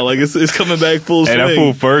back now. Like it's coming back full swing. And that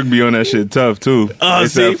fool Ferg be on that shit tough too. See,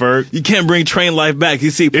 Ferg. You can't bring train life back.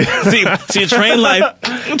 You see, train life.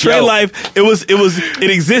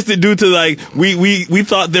 It existed due to like we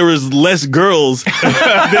thought there was less girls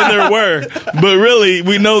than there were, but really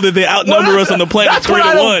we know that they outnumber us on the planet 3 to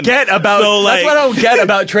 1. That's what I don't get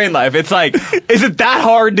about train life. It's like, is it that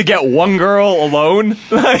hard to get one girl alone?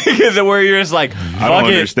 Like, is it where you're just like, I don't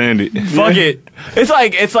understand it. Fuck it. It's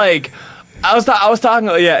like I was talking.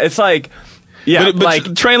 Yeah, it's like. Yeah, but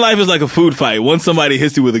like train life is like a food fight. Once somebody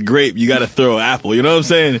hits you with a grape, you got to throw an apple. You know what I'm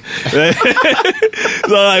saying? So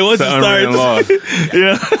like once it starts,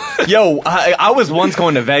 Yo, I was once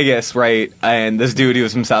going to Vegas, right? And this dude, he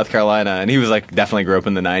was from South Carolina, and he was like definitely grew up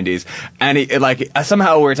in the '90s. And he like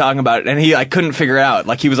somehow we were talking about it, and he like couldn't figure it out.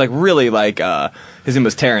 Like he was like really like his name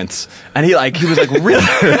was Terrence, and he was like really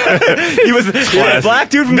he was a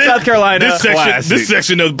black dude from South Carolina. This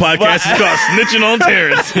section of the podcast is called Snitching on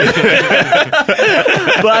Terrence.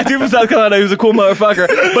 Black dude from South Carolina, he was a cool motherfucker,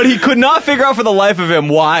 but he could not figure out for the life of him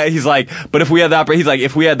why. He's like, but if we had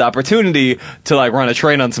the opportunity to like run a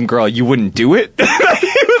train on some girl, you wouldn't do it.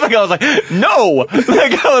 I was like, no.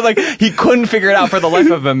 Like I was like, he couldn't figure it out for the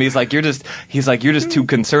life of him. He's like, you're just too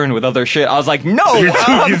concerned with other shit. I was like, no, you're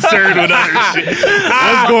too concerned with other shit.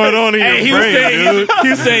 What's going on in your brain, dude?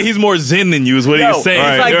 He's saying he's more zen than you, is what he was saying.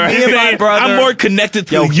 He's like, me and my brother, I'm more connected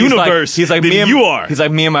to the universe than you are. He's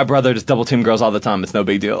like, me and my brother just double team girls all the time. It's no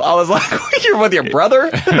big deal. I was like, you're with your brother?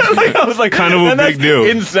 I was like, kind of a big deal.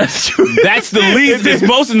 Incestuous. That's the least. It's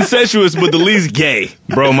most incestuous, but the least gay.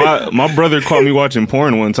 Bro, my brother caught me watching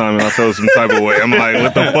porn one time and I felt some type of way. I'm like,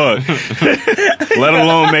 what the fuck? Let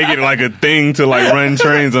alone make it like a thing to like run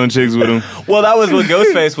trains on chicks with him. Well, that was what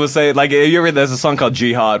Ghostface was saying. Like, you ever, there's a song called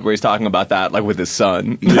Jihad where he's talking about that, like with his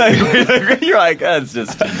son. Like, you're like, that's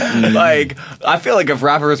just like, I feel like if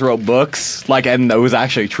rappers wrote books, like, and it was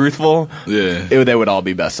actually truthful, they would all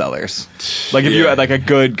be bestsellers. Like, if you had like a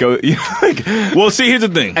good well, see, here's the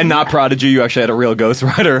thing, and not Prodigy, you actually had a real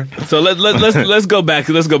ghostwriter. So let's go back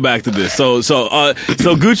to this. So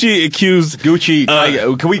Gucci accused Gucci.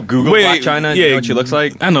 Can we Google Black China? Yeah, you know what she looks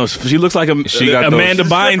like? I know she looks like Amanda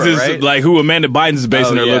Bynes is right? Like who Amanda Bynes is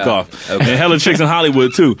basing her look off, and hella chicks in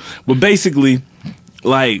Hollywood too. But basically,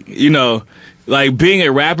 like like being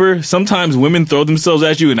a rapper, sometimes women throw themselves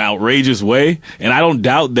at you in an outrageous way, and I don't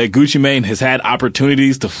doubt that Gucci Mane has had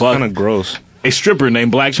opportunities to fuck kind of gross a stripper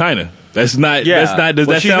named Black China. That's not. Yeah. That's not. Does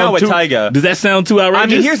well, that she's sound not with too? Tyga. Does that sound too outrageous?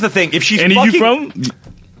 I mean, here's the thing: if she's and fucking, you from?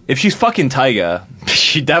 If she's fucking Tyga,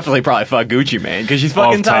 she definitely probably fuck Gucci Mane because she's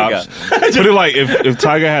fucking Tyga. Put it like if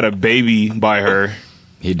Tyga had a baby by her.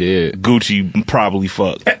 He did. Gucci probably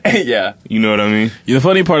fucked. Yeah. You know what I mean? The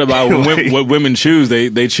funny part about what women choose,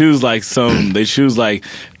 they choose like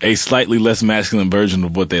a slightly less masculine version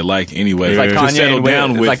of what they like anyway. It's like to Kanye settle and Wiz.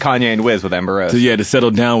 down It's with, like Kanye and Wiz with Amber Rose. To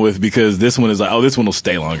settle down with, because this one is like, oh, this one will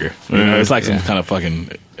stay longer. You know, it's like some kind of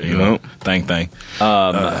fucking thing.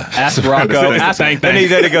 Ask Rocco.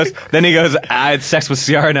 Then he goes. I had sex with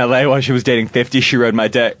Ciara in L.A. while she was dating 50. She rode my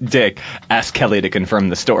dick. Ask Kelly to confirm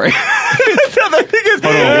the story.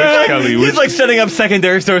 Hold on, which Kelly? He's like setting up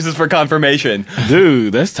secondary sources for confirmation.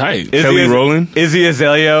 Dude, that's tight. Kelly Rowland? Izzy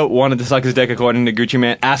Azalea wanted to suck his dick according to Gucci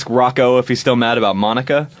Mane. Ask Rocco if he's still mad about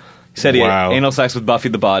Monica. He said he had anal sex with Buffy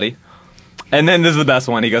the Body. And then this is the best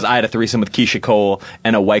one. He goes, I had a threesome with Keisha Cole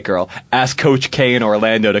and a white girl. Ask Coach K in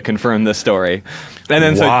Orlando to confirm this story. And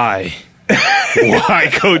then why? Why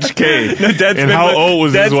Coach K? No, and how old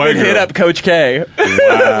was this white girl? Hit up Coach K.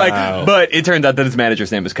 Wow. But it turns out that his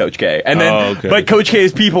manager's name is Coach K. And then, but Coach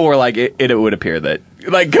K's people were like, it would appear that,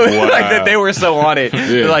 like that they were so on it,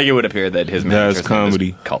 like it would appear that his manager's name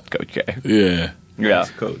is called Coach K. Yeah. Yeah.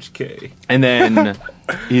 Coach K. And then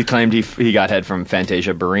he claimed he got head from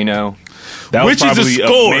Fantasia Barrino. That was Which is a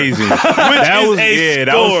score. Amazing. That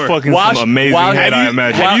was fucking some amazing head, I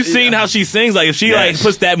imagine. Have you seen how she sings? Like, if she like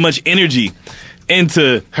puts that much energy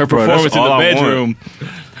into her performance in the bedroom,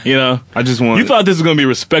 you know, I just want. You thought this was gonna be a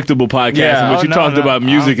respectable podcast, but you talked about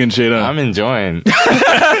music and shit. I'm enjoying it.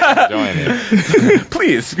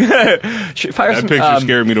 Please, that picture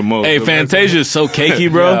scared me the most. Hey, Fantasia is so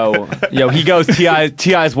cakey, bro. Yo, he goes.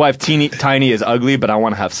 Ti's wife Tiny is ugly, but I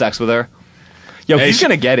want to have sex with her. Yo, he's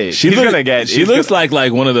gonna get it. She looks like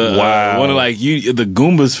one of the the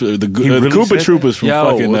Goombas, the Koopa Troopers from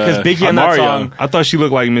fucking because Biggie in that Mario. song. I thought she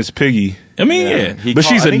looked like Miss Piggy. I mean, but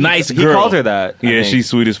she's a nice girl. He called her that. Yeah, she's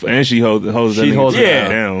sweet as and she holds that nigga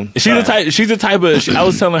down. She's the type of. I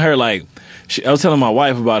was telling her like. I was telling my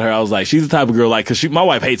wife about her. I was like, she's the type of girl, like, because my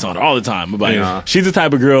wife hates on her all the time. About she's the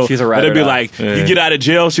type of girl. She's a that'd be like, you get out of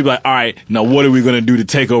jail, she'd be like, all right, now what are we gonna do to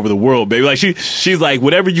take over the world, baby? Like she's like,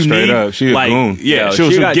 whatever you straight need. Up. She like, a goon. Yeah, she'll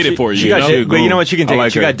get it for you. But you know what? She can take.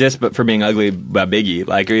 Like she got dissed, but for being ugly by Biggie.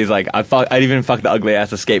 Like he's like, I'd even fuck the ugly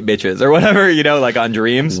ass escape bitches or whatever. You know, like on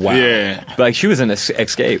Dreams. Wow. Yeah. But like she was in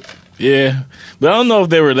Escape. Yeah, but I don't know if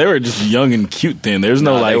they were just young and cute then. There's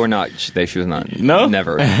no like they were not. She was not. No,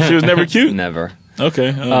 never. She was never cute. Never.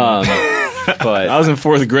 Okay. But I was in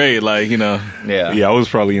 4th grade, like, you know. Yeah, I was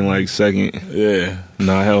probably in like 2nd. Yeah.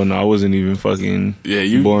 Nah, hell no, I wasn't even fucking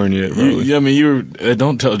born yet, probably. I mean,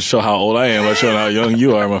 don't show how old I am by showing how young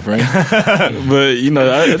you are, my friend. But, you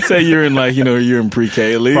know, I'd say you're in like, you know, you're in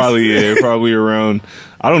pre-K at least. Probably around,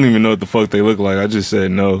 I don't even know what the fuck they look like. I just said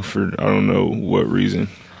no for, I don't know what reason.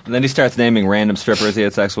 And then he starts naming random strippers he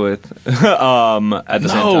had sex with. At the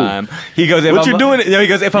same time, he goes, "What you're doing?" He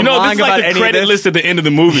goes, "If I'm lying this is about like the any credit of this, list at the end of the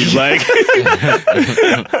movie, like."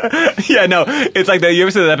 Yeah, no, it's like you ever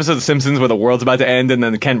see that episode of The Simpsons where the world's about to end and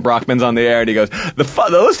then Kent Brockman's on the air and he goes, "The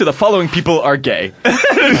list of the following people are gay."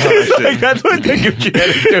 Like, that's what Gucci Mane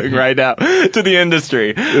is doing right now to the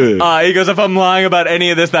industry. He goes, "If I'm lying about any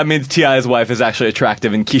of this, that means T.I.'s wife is actually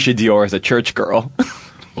attractive and Keisha Dior is a church girl."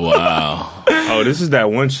 Wow. Oh, this is that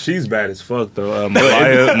one. She's bad as fuck though.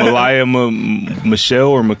 Malaya Michelle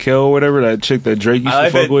or Mikkel, whatever, that chick that Drake used to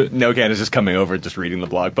fuck with. No Can is just coming over, just reading the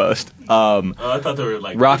blog post. I thought they were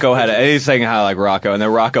like Rocco had it. He's saying how like Rocco, and then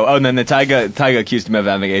Rocco. Oh, and then the Tyga accused him of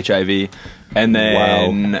having HIV, and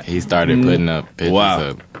then he started putting up pictures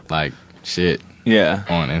of like shit. Yeah.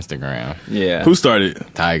 On Instagram. Yeah. Who started?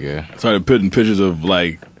 Tyga started putting pictures of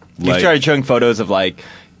like he started showing photos of like.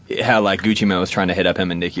 how like Gucci Mane was trying to hit up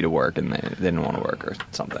him and Nicki to work, and they didn't want to work or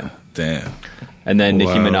something. Damn. And then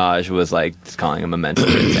Nicki Minaj was like calling him a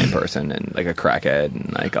mentally insane person and like a crackhead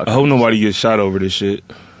and like. I hope nobody gets shot over this shit.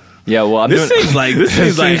 Yeah, well, this seems like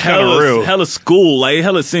hella school. Like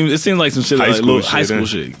it seems like some shit High like school little shit, high school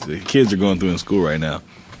shit the kids are going through in school right now.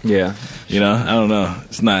 Yeah, you know, I don't know.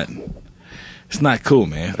 It's not cool,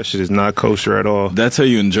 man. That shit is not kosher at all. Did I tell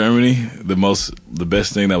you in Germany the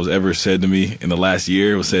best thing that was ever said to me in the last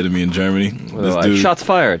year was said to me in Germany? Well, like, shots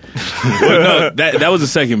fired. Well, no, that was the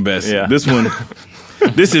second best. Yeah. This one.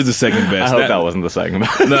 This is the second best. I hope that wasn't the second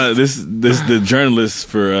best. No, the journalists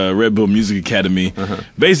for Red Bull Music Academy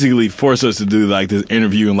basically forced us to do like this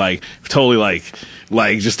interview and like totally like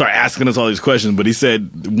just start asking us all these questions. But he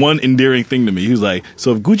said one endearing thing to me. He was like,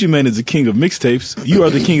 "So if Gucci Mane is the king of mixtapes, you are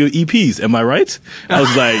the king of EPs. Am I right?" I was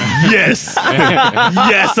like, "Yes,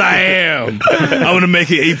 yes, I am. I want to make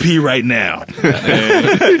an EP right now."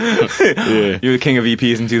 Yeah. You're the king of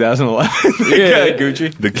EPs in 2011. Yeah,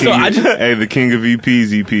 Gucci. The king. The king of EPs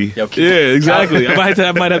EP. Yeah, exactly. I might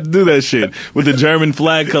have to do that shit with the German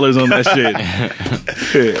flag colors on that shit.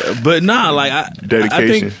 Yeah. But nah, like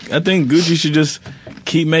dedication. I think Gucci should just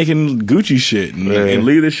keep making Gucci shit and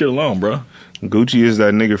leave this shit alone, bro. Gucci is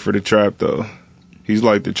that nigga for the trap though. He's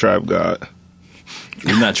like the trap god.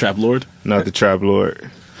 He's not Trap Lord? Not the Trap Lord.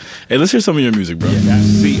 Hey, let's hear some of your music, bro.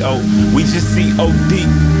 C-O, we just C-O-D.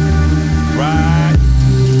 Right.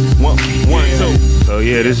 One, two. So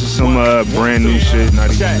yeah, this is some brand new shit, not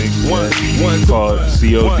even mixed yet, called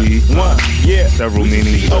COD. Several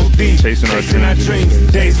meanings. Chasing our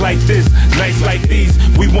dreams. Days like this, nights like these,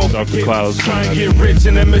 we won't off the clouds. Try and get rich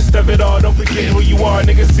in the midst of it all. Don't forget who you are,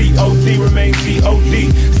 nigga. COD remain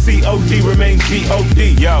G-O-D. COD remain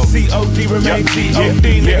G-O-D. Yo. COD remain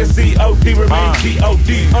G-O-D. Nigga, COD remain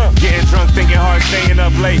G-O-D. Getting drunk, thinking hard, staying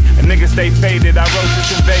up late. A nigga stay faded. I wrote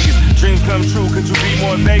this in Vegas. Dreams come true. Could you be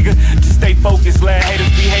more Vega? Just stay focused. Let haters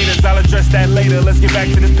be haters. I'll address that later. Let's get back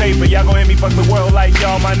to this paper. Y'all gon' hear me fuck the world like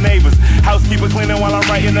y'all my neighbors. Housekeeper cleaning while I'm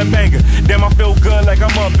writing a banger. Damn, I feel good like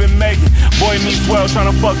I'm up in Megan. Boy meets well,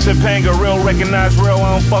 tryna fuck Topanga. Real recognize real,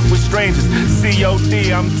 I don't fuck with strangers.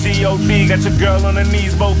 COD, I'm G-O-D. Got your girl on her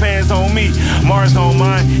knees, both hands on me. Mars on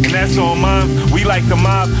mine, and that's on mine. We like the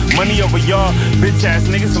mob, money over y'all. Bitch ass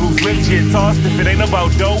niggas whose lips get tossed. If it ain't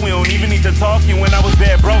about dough, we don't even need to talk. And when I was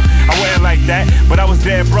dead broke, I wasn't like that. But I was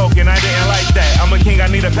dead broke, and I didn't like that. I'm a king, I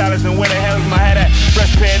need a palace, and where the hell is my hat at?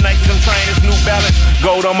 Fresh pair of Nikes, I'm trying this New Balance.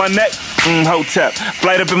 Gold on my neck, hotep.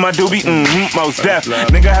 Flight up in my doobie, most deaf.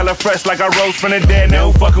 Nigga hella fresh like I rose from the dead.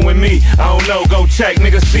 Now who fucking with me? I don't know, go check,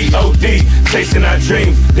 nigga. COD, chasing our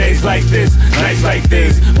dreams. Days like this, nights like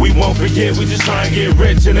these, we won't forget. We just try and get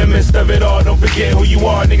rich in the midst of it all. Don't forget who you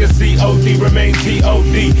are, nigga. COD remain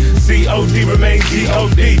G-O-D. COD remain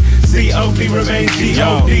G-O-D. COD remain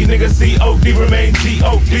G-O-D. Nigga, COD remain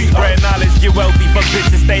G-O-D. Spread knowledge, get wealthy, fuck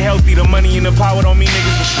bitches, stay healthy. The money and the power don't mean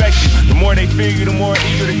niggas respect you. The more they fear you, the more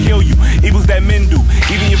eager to kill you. Evils that men do,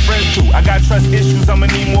 even your friends too. I got trust issues, I'ma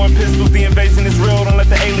need more pistols. The invasion is real, don't let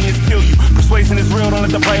the aliens kill you. Persuasion is real, don't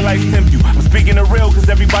let the bright lights tempt you. I'm speaking the real, cause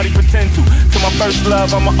everybody pretend to. To my first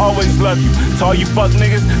love, I'ma always love you. To all you fuck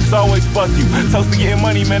niggas, it's always fuck you. Toast to getting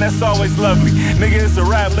money, man, that's always lovely. Nigga, it's a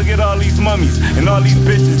rap, look at all these mummies. And all these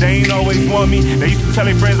bitches, they ain't always want me. They used to tell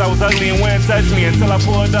their friends I was ugly and wouldn't touch me. Until I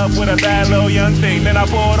pulled up with a bad little young thing. Then I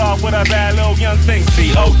pulled off with a bad little young thing.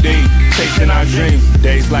 COD, chasing our dreams.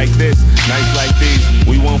 Days like this, nights like these,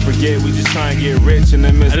 we won't forget. We just try and get rich in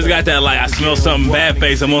the midst. I just got that like I smell something bad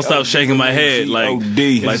face. I'm gonna stop shaking my head. Like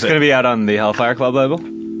it's gonna be out on the Hellfire Club label.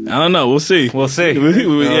 I don't know. We'll see. We'll see.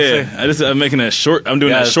 Yeah, I'm making that short. I'm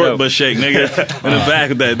doing that short dope. Butt shake, nigga, in the back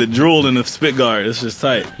of that, the drool and the spit guard. It's just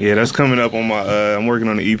tight. Yeah, that's coming up on my. I'm working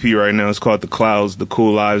on the EP right now. It's called The Clouds: The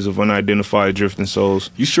Cool Lives of Unidentified Drifting Souls.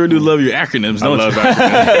 You sure do love your acronyms, don't you? I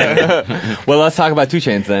love acronyms. Well, let's talk about 2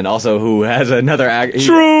 Chainz then. Also, who has another?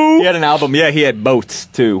 True. He had an album. Yeah, he had Boats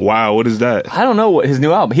too. Wow, what is that? I don't know what his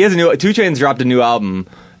new album. He has a new. 2 Chainz dropped a new album,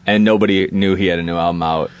 and nobody knew he had a new album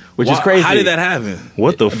out. Which is crazy. How did that happen?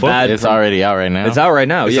 What the fuck? It's already out right now. It's out right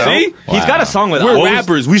now. Yeah. See? Wow. He's got a song with. We're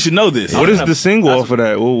rappers. We should know this. What is the single off of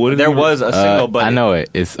that? What there was a single, but I know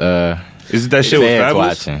it. It's Is it that shit with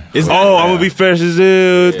Fabulous? Watching. I'm gonna be fresh as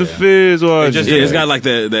hell with the fizz watching. It's got like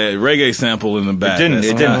the reggae sample in the back. It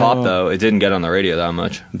didn't pop though. It didn't get on the radio that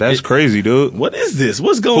much. That's crazy, dude. What is this?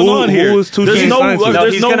 What's going on here? Who is 2 There's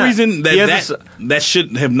Chainz no reason that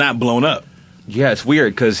should have not blown up. Yeah, it's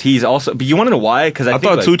weird because he's also. But you want to know why? Because I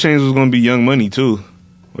thought 2 Chainz was gonna be Young Money too.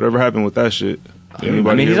 Whatever happened with that shit? I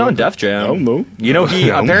mean, he's on Def Jam. I don't know. You know, he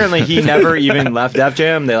apparently he never even left Def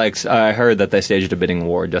Jam. They I heard that they staged a bidding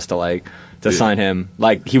war just to sign him.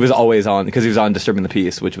 Like, he was always on, because he was on Disturbing the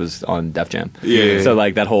Peace, which was on Def Jam. Yeah. So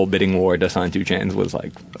like that whole bidding war to sign 2 Chainz was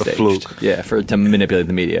like a staged. fluke. Yeah, to manipulate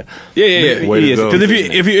the media. Yeah. Because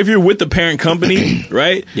if you're with the parent company,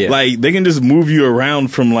 right? Yeah. Like, they can just move you around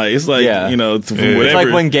from like, it's like, you know, from whatever. It's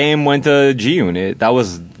like when Game went to G Unit. That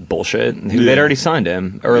was bullshit. They'd already signed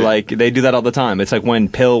him. Or like, they do that all the time. It's like when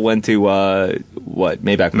Pill went to,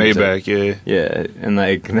 Maybach. Maybach, Yeah, and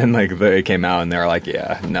then they came out and they were like,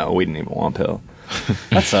 yeah, no, we didn't even want Pill.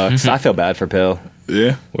 That sucks. I feel bad for Pill.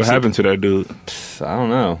 Yeah. What happened to that dude? I don't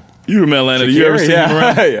know. You from Atlanta. Do you ever see him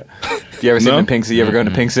around? Yeah. Do you ever see him in Pink City? You ever go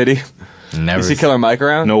into Pink City? Never. You see Killer Mike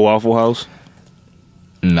around? No Waffle House?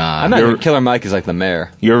 Nah. I'm not even Killer Mike is like the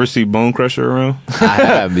mayor. You ever see Bone Crusher around? I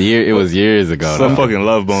have. It was years ago. I fucking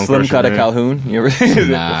love Bone Slim Crusher. Cut of Calhoun. You ever?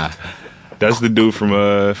 Nah. That's the dude from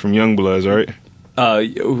Youngbloods, right?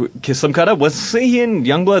 Slim Cut Up, was he in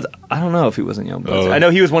Youngbloods? I don't know if he was in Youngbloods. I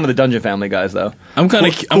know he was one of the Dungeon Family guys, though. I'm kind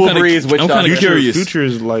of curious. Future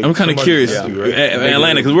is like. I'm kind of curious.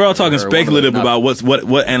 Atlanta, because we're all talking speculative about what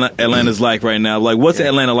Atlanta's like right now. Like, what's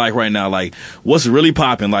Atlanta like right now? Like, what's really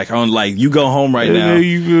popping? Like, you go home right now.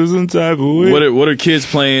 You feel some type of way. What are kids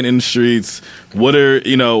playing in the streets? What's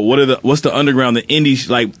the underground, the indie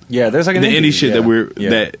there's like the indie shit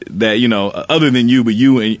that other than you, but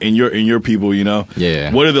you and your people,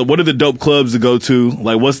 Yeah. What are the dope clubs to go to?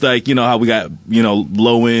 Like, what's like, how we got,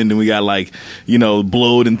 low end and we got like,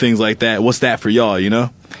 blowed and things like that. What's that for y'all,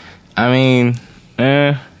 I mean,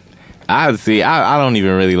 I don't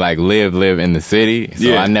even really like live in the city,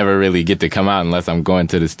 so I never really get to come out unless I'm going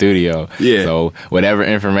to the studio. Yeah. So whatever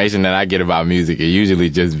information that I get about music, it usually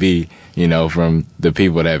just be, from the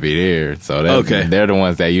people that be there. So they're the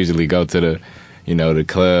ones that usually go to the, the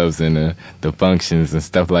clubs and the functions and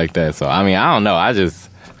stuff like that. So I mean, I don't know. I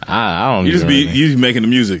don't. You just be making the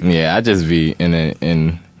music. Yeah, I just be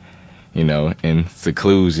in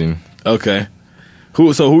seclusion. Okay.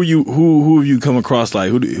 Who have you come across,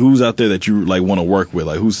 like who's out there that you like want to work with?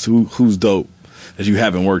 Like who's dope that you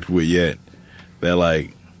haven't worked with yet? That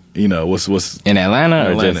like, what's in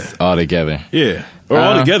Atlanta or just all together? Yeah. Or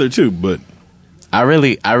all together too, but I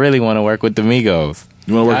really want to work with the Migos.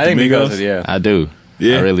 You want to work with the Migos? Yeah. I do.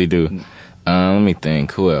 Yeah. I really do. Let me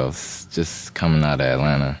think. Who else? Just coming out of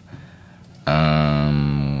Atlanta. I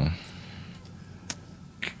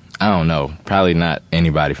don't know. Probably not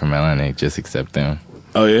anybody from Atlanta, just except them.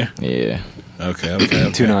 Oh, yeah? Yeah. Okay.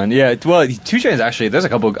 2-9. Yeah. Well, 2 Chainz actually, there's a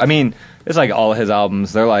couple. I mean, it's like all of his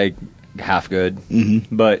albums. They're like half good.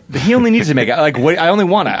 Mm-hmm. But he only needs to make like what I only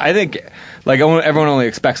want. I think like everyone only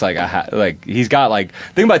expects like he's got like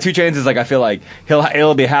the thing about 2 Chainz is like I feel like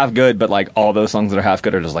it'll be half good, but like all those songs that are half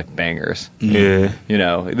good are just like bangers. Yeah. He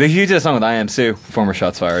did a song with I Am Sue, former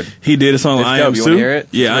Shots Fired. He did a song with I Am Sue. You want to hear it?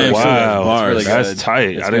 Yeah, I Am Sue. Wow, really that's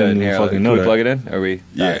tight. It's I didn't good. even fucking know Can we that. plug it in? Are we?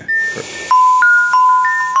 Yeah.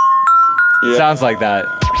 Sounds like that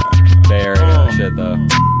Bay Area shit though.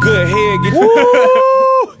 Good head, get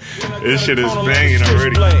you. This shit is banging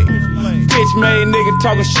already. Bitch made nigga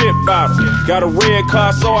talking shit about him. Got a red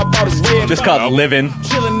car, so I bought his red. Just called Livin'.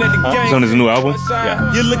 Chillin' at the game. It's on his new album.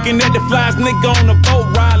 Yeah. You're looking at the flies, nigga on the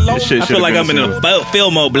boat ride low. This shit I feel like I'm in a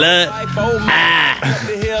film mode, blood.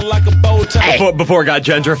 Before it got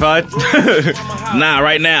gentrified. Nah,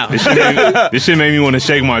 right now. This shit made me want to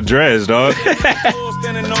shake my dreads, dog.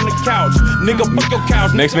 Standing on the couch, nigga, fuck your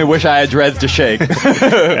couch. Makes me wish I had dreads to shake.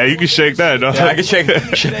 Hey, you can shake that, dog. Yeah, I can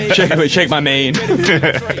shake my mane.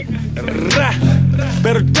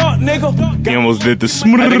 Better duck, nigga. He almost did the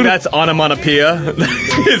I think that's onomatopoeia.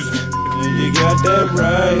 You got that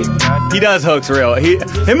right. He does hooks real.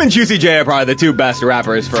 Him and Juicy J are probably the 2 best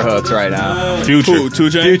rappers for hooks right now. Future. 2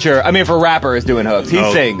 Chainz? Future. I mean, for rappers doing hooks. He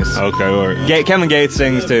sings. Okay, all right. Kevin Gates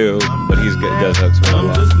sings too, but he's good. Does hooks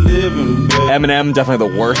really well. Eminem definitely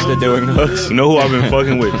the worst at doing hooks. You know who I've been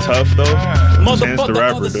fucking with tough though? Chance the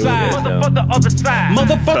Rapper, dude. Motherfucker other side.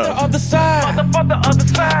 Motherfucker other side. Motherfucker other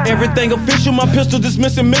side. Everything official, my pistol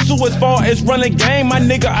dismissing missile. As far as running game, my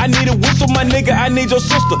nigga, I need a whistle. My nigga, I need your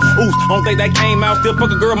sister. Ooh, I don't think that came out. Still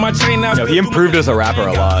fuck a girl, my chain out. No, he improved as a rapper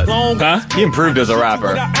a lot. Huh? He improved as a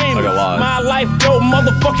rapper like a lot. My life, yo,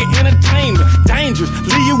 motherfucking entertainment. Dangerous,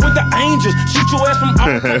 leave you with the angels. Shoot your ass from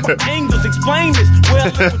all different angles. Explain this. Well,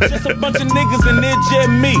 it was just a bunch of niggas and it just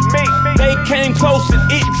me. They came close and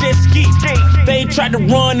it just ski. They tried to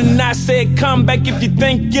run and I said, come back if you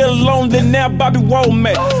think you're alone. Then now Bobby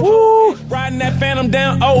Womack. Woo! Riding that phantom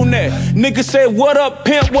down, own that. Nigga said, what up,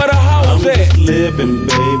 pimp, where the hoes at? I'm just living,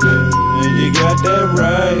 baby. you got that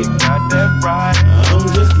right. I'm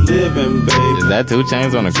just living, baby. Is that 2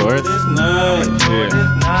 Chainz on the chorus? I'm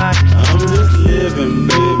just living,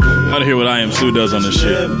 baby. I want to hear what I Am Sue does on this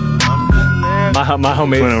shit. My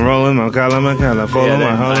homie. When I'm rolling my collar, follow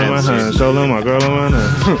my hoe in my hand, solo my girl on my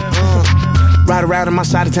hand. Ride around on my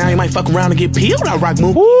side of town, you might fuck around and get peeled. I rock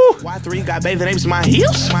move. Y3 got baby names my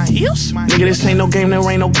heels. Nigga, this ain't no game, there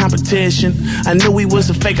ain't no competition. I knew we was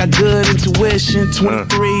a fake, I good intuition.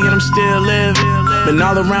 23 and I'm still living. Been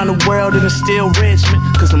all around the world and it's still Richmond.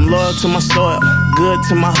 Cause I'm loyal to my soil, good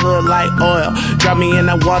to my hood like oil. Drop me in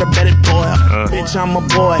that water, bet it boil. Bitch, I'm a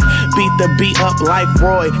boy, beat the beat up like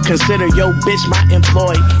Roy. Consider yo bitch my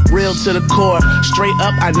employee. Real to the core, straight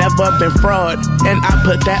up, I never been fraud. And I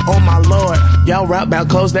put that on my lord. Y'all rap about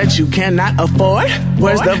clothes that you cannot afford.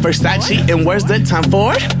 Where's the Versace and where's the Tom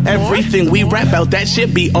Ford? Everything we rap about, that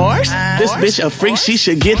shit be ours. This bitch a freak, she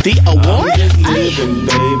should get the award. Living,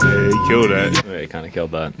 baby. He killed that. Yeah, he kind of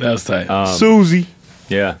killed that. That was tight. Susie.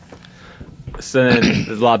 Yeah. So then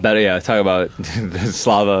there's a lot better. Yeah, talk about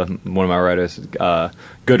Slava, one of my writers,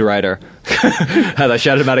 good writer. As I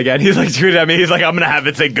shouted him out again, he's like tweeted at me. He's like, I'm gonna have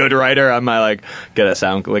it say good writer. I might like get a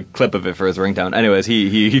sound clip of it for his ringtone. Anyways,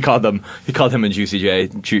 he called him and Juicy J,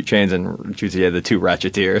 Chainz and Juicy J, the 2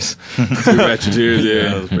 Ratcheteers. 2 Ratcheteers, yeah.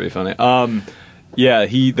 That was pretty funny. Yeah,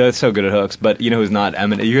 that's so good at hooks. But you know who's not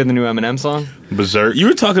Eminem? You heard the new Eminem song? Berserk. You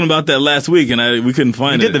were talking about that last week, and we couldn't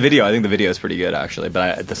find it. He did the video. I think the video is pretty good, actually.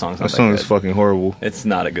 But the song's not that song good. is fucking horrible. It's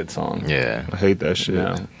not a good song. Yeah, I hate that shit.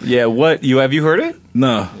 No. Yeah, what have you heard it?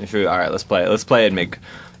 No. All right, let's play it. Let's play it and make.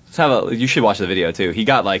 You should watch the video too. He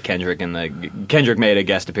got like Kendrick and Kendrick made a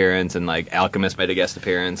guest appearance, and like Alchemist made a guest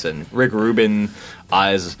appearance, and Rick Rubin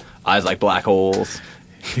eyes like black holes.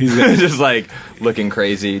 He's just like looking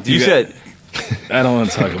crazy. You said. I don't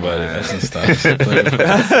want to talk about it. That's some stuff.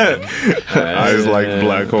 Eyes like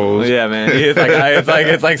black holes. Yeah, man.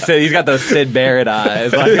 It's like Sid, he's got those Sid Barrett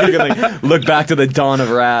eyes. Like you can like look back to the dawn of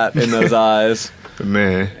rap in those eyes.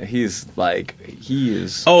 Man, he is.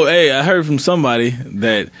 Oh, hey, I heard from somebody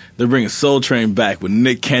that they're bringing Soul Train back with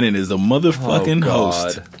Nick Cannon as the motherfucking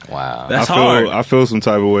host. Wow, that's hard. I feel some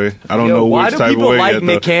type of way. I don't know which type of way. Why do people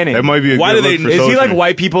like Nick Cannon? That might be a good look for Is Soul he like Train.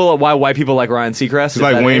 white people? Why white people like Ryan Seacrest? He's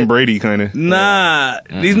like Wayne Brady, kind of. Nah,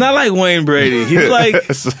 he's not like Wayne Brady. He's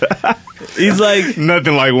like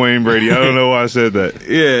nothing like Wayne Brady. I don't know why I said that.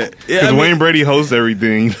 Yeah, because Wayne Brady hosts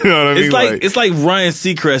everything. You know what I mean? It's like Ryan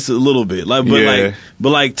Seacrest a little bit,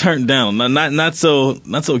 but turned down, not so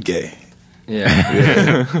gay.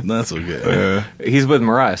 Yeah, not so gay. He's with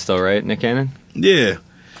Mariah still, right? Nick Cannon. Yeah.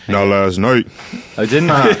 Not last night. Didn't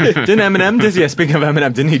Eminem? Speaking of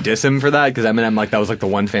Eminem, didn't he diss him for that? Because Eminem, that was the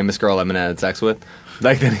one famous girl Eminem had sex with.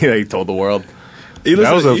 Then he told the world.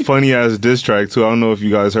 That was a funny ass diss track too. I don't know if you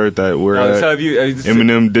guys heard that. Where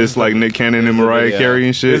Eminem dissed like Nick Cannon and Mariah Carey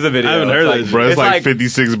and shit. There's a video. I haven't heard that. Bro, it's like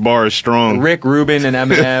 56 bars strong. Rick Rubin and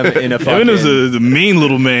Eminem in a fucking. Eminem's a mean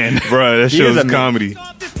little man, bro. That shit was comedy.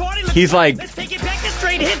 He's like. Let's take it back to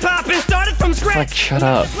straight hip hop and start it from scratch. Like, shut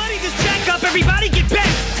up. Everybody get back.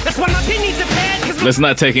 That's why my pin needs a pad. Let's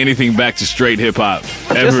not take anything back to straight hip hop.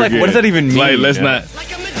 Just like, what does that even mean? Like, let's not.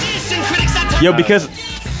 Yo, because.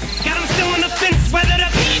 Got him still on the fence, whether the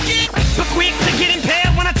but quick to get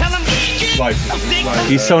impaired when I tell him.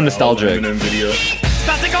 He's so nostalgic.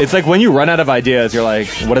 It's like when you run out of ideas, you're like,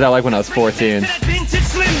 what did I like when I was 14?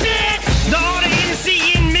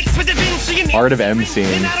 Art of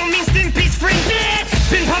MCing.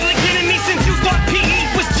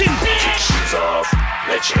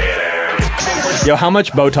 Yo, how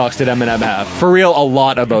much Botox did Eminem have? For real, a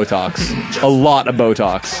lot of Botox. A lot of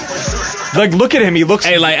Botox. Like, look at him. He looks...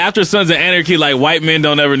 Hey, like, after Sons of Anarchy, like, white men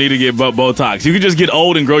don't ever need to get Botox. You can just get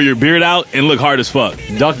old and grow your beard out and look hard as fuck.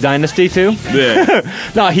 Duck Dynasty, too? Yeah.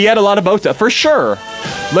 No, he had a lot of Botox. For sure.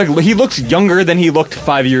 Like, he looks younger than he looked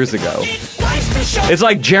 5 years ago. It's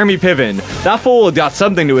like Jeremy Piven. That fool got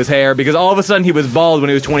something to his hair because all of a sudden he was bald when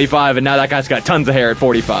he was 25 and now that guy's got tons of hair at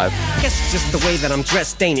 45. I guess it's just the way that I'm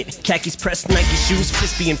dressed, ain't it? Khakis pressed, Nike shoes,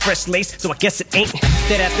 crispy and fresh lace, so I guess it ain't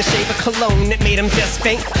that aftershave of cologne that made him just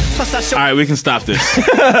faint. Plus I show. All right, we can stop this.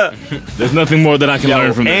 There's nothing more that I can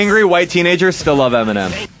learn from this. Angry white teenagers still love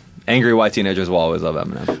Eminem. Angry white teenagers will always love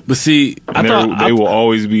Eminem. But see, they will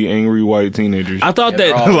always be angry white teenagers. I thought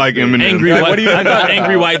that like Eminem. I thought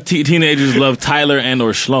angry white teenagers love Tyler and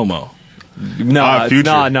or Shlomo. No,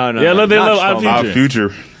 Future. No. Yeah, they love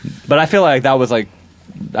Future. But I feel like that was like,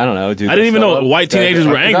 I don't know, dude. I didn't even know white teenagers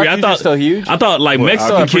were angry. I thought still huge. I thought like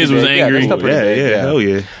Mexican kids was angry. Yeah, hell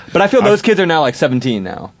yeah. But I feel those kids are now like 17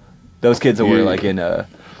 now. Those kids that were like in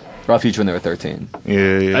Raw Future when they were 13. Yeah.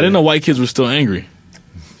 I didn't know white kids were still angry.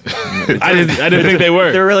 I didn't think they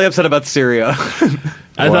were. They're really upset about Syria.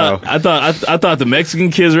 I thought the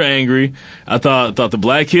Mexican kids were angry. I thought the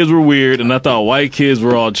black kids were weird, and I thought white kids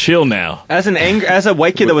were all chill now. As a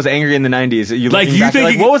white kid that was angry in the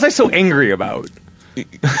 90s, what was I so angry about?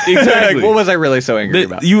 Exactly. What was I really so angry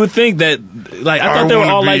about? You would think that, I thought they were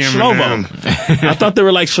all like Shlomo. I thought they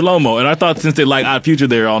were like Shlomo, and I thought since they like Odd Future,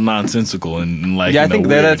 they were all nonsensical and like. Yeah, I think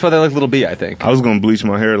that's why they like Little B. I think I was gonna bleach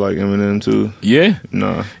my hair like Eminem too. Yeah,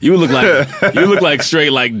 no, you would look like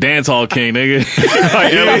straight like dance hall king, nigga.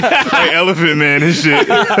 like Elephant Man and shit.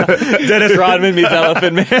 Dennis Rodman meets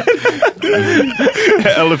Elephant Man.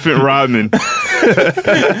 Elephant Rodman.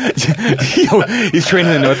 Yo, he's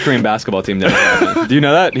training the North Korean basketball team. Dennis Rodman. Do you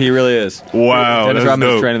know that? He really is. Wow, Dennis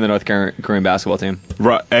Rodman's dope. training the North Korean basketball team.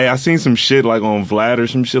 Right. Hey, I seen some shit like on Vlad or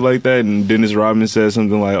some shit like that, and Dennis Rodman said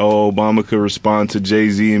something like, "Oh, Obama could respond to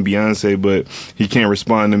Jay-Z and Beyonce, but he can't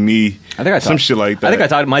respond to me." I think some shit like that. I think I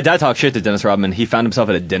talked. My dad talked shit to Dennis Rodman. He found himself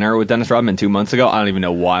at a dinner with Dennis Rodman 2 months ago. I don't even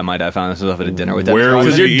know why my dad found himself at a dinner with Dennis Rodman. Where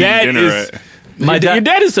was your dad dinner is. at? Your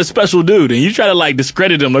dad is a special dude, and you try to like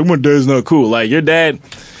discredit him. Like my dad's not cool. Like your dad.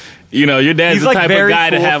 You know, your dad's He's the like type very of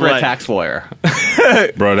guy cool to have for like a tax lawyer.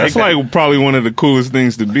 Bro, that's like probably one of the coolest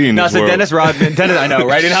things to be in No, this so world. Dennis Rodman, I know,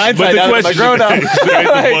 right? In hindsight, But the that's my grown up.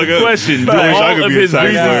 the question: Do I wish I all could of be a his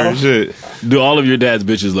tax lawyer and shit. Do all of your dad's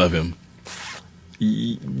bitches love him?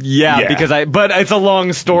 Yeah, because but it's a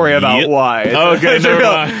long story about why. Okay,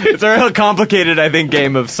 it's a real complicated, I think,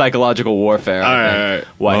 game of psychological warfare. All right.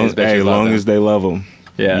 Why his bitches As love long him. as they love him.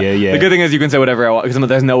 Yeah. Yeah. The good thing is you can say whatever I want because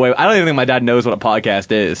there's no way. I don't even think my dad knows what a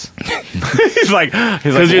podcast is. he's like,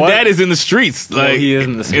 because your dad is in the streets. Like he is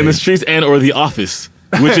in the streets. and or the office,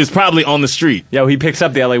 which is probably on the street. Yeah, he picks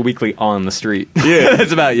up the LA Weekly on the street. Yeah,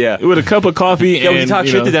 that's about with a cup of coffee. Yeah, and we talk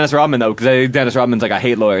shit to Dennis Rodman though because Dennis Rodman's like, I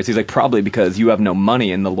hate lawyers. He's like, probably because you have no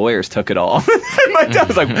money and the lawyers took it all. And my dad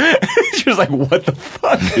was like, she was like, what the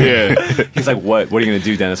fuck? Yeah. He's like, what? What are you gonna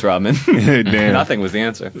do, Dennis Rodman? Damn. Nothing was the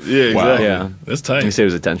answer. Yeah, exactly. Yeah, that's tight. He said he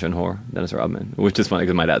was a attention whore, Dennis Rodman, which is funny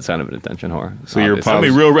because my dad's kind of an attention whore. So your obviously.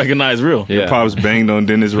 pops, real recognized real. Your pops banged on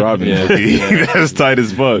Dennis Rodman. Yeah. That's tight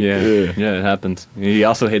as fuck. Yeah, it happened. He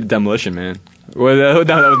also hated Demolition Man. Well, no,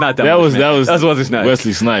 that was not Demolition That was Wesley Snipes.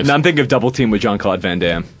 Wesley Snipes. No, I'm thinking of Double Team with Jean-Claude Van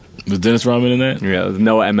Damme. Was Dennis Rodman in that? Yeah, with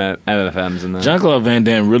no MFMs in that. Jean-Claude Van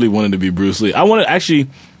Damme really wanted to be Bruce Lee. I want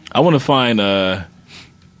to find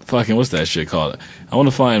fucking what's that shit called? I want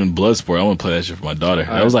to find Bloodsport. I want to play that shit for my daughter.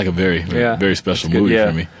 That was like a very special movie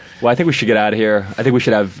for me. Well, I think we should get out of here. I think we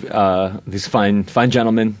should have these fine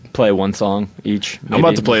gentlemen play one song each. I'm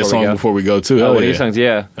about to play a song before we go too. Oh, what are your songs?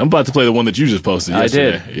 Yeah. I'm about to play the one that you just posted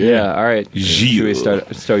yesterday. I did. Yeah. All right. Should we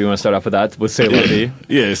start? So you want to start off with that? With C'est La Vie?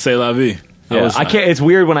 Yeah, C'est La Vie. Yeah, I can't. It's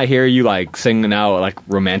weird when I hear you like sing now like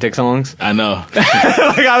romantic songs. I know. Like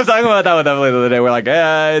I was talking about that with Emily the other day. We're like,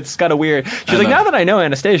 it's kind of weird. She's like, now that I know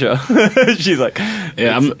Anastasia, she's like,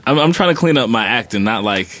 yeah. I'm trying to clean up my act and not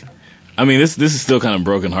like. I mean, this is still kind of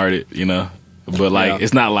brokenhearted, you know, but like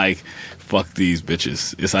it's not like fuck these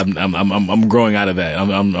bitches. It's I'm growing out of that.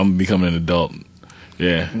 I'm becoming an adult.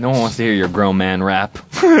 Yeah. No one wants to hear your grown man rap.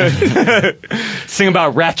 Sing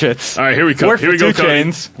about ratchets. All right, here we go. Work Here we go, 2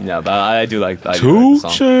 Chainz. Yeah, but I do like 2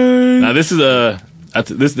 Chainz. Now this is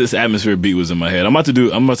this atmosphere beat was in my head. I'm about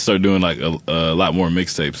to start doing like a lot more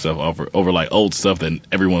mixtape stuff over like old stuff that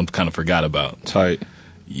everyone kind of forgot about. Tight.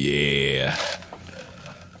 Yeah.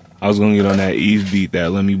 I was gonna get on that Eve beat,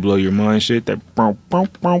 that Let Me Blow Your Mind shit. That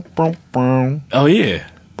oh yeah.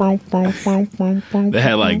 They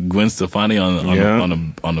had like Gwen Stefani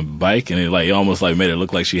on a bike, and it almost like made it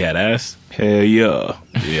look like she had ass. Hell yeah.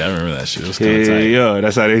 Yeah, I remember that shit. It was kind of tight. Yeah,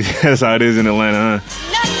 that's how it is in Atlanta, huh?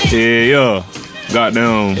 Hell yeah.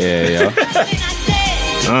 Goddamn. Yeah.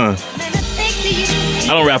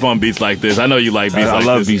 I don't rap on beats like this. I know you like beats like this.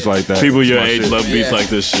 I love beats like that. People your age shit. love beats like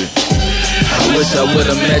this shit. I wish I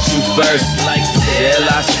would've met you first. Like, c'est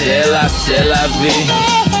la vie.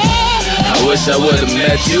 I wish I would've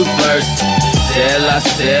met you first. C'est la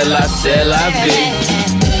vie.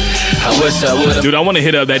 I wish I would've. Dude, I want to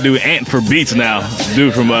hit up that dude Ant for beats now.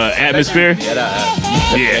 Dude from Atmosphere.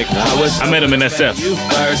 Yeah. I met him in SF.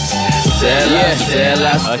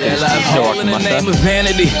 All in the name of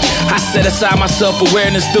vanity. I set aside my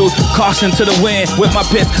self-awareness through caution to the wind. With my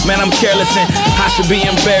piss, man, I'm careless and I should be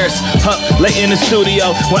embarrassed. Late in the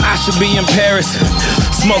studio when I should be in Paris.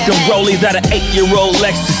 Smoking rollies out of 8-year-old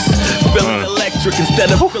Lexus. Feeling electric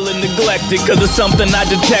instead of feeling neglected. Cause it's something I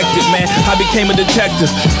detected, man. I became a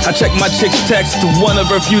detective. I checked my chick's text to one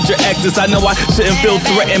of her future exes. I know I shouldn't feel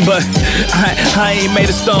threatened, but I ain't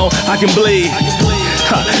made of stone. I can bleed.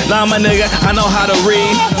 Nah, my nigga, I know how to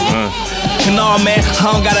read. And all man,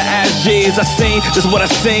 I don't gotta ask G's. I seen just what I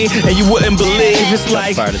seen, and you wouldn't believe. It's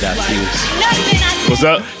like Shots fired at Ask Jeeves. What's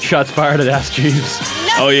up? Shots fired at Ask Jeeves.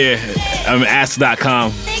 Oh yeah, I'm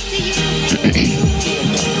ask.com.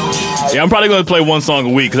 Yeah, I'm probably gonna play one song a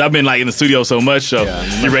week because I've been like in the studio so much. So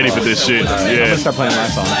you ready for this shit? I'm Yeah. gonna start playing my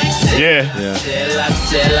song. Yeah.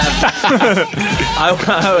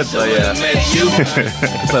 I would say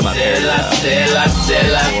play my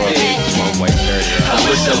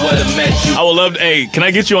I would love to, hey, can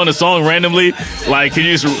I get you on a song randomly? Like, can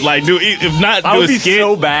you just, like, do, if not, I do would a be skit?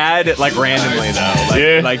 so bad, like, randomly, though. Like,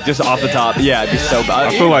 Yeah. Like, just off the top. Yeah, it'd be so bad.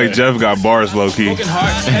 I feel like Jeff got bars low key.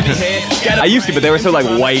 I used to, but they were so, like,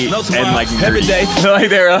 white and, like, every day. like,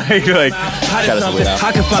 they were, like, shut us away now.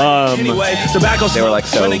 I can find anyway. Tobacco They were, like,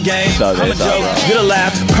 so running game. so I'm a they joke. saw, Get a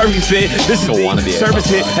laugh. Perfect fit. This is the service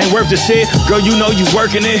hit. Ain't worth the shit. Girl, you know you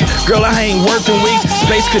working it. Girl, I ain't worked in weeks.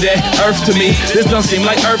 Space cadet, Earth to me. This don't seem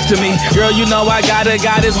like Earth to me. Girl, you know I got it.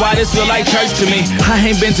 God is why this feel like church to me. I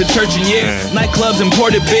ain't been to church in years. Nightclubs,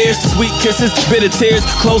 imported beers, sweet kisses, bitter tears,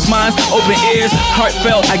 closed minds, open ears,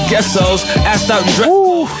 heartfelt. I guess so's. Asked out and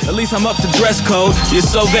dressed. At least I'm up to dress code. You're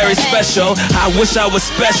so very special. I wish I was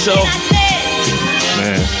special.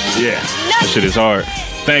 Man, yeah, that shit is hard.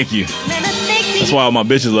 Thank you. That's why all my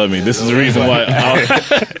bitches love me. This is the reason why.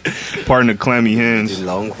 Pardon the clammy hands.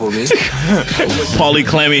 Long for me. Paulie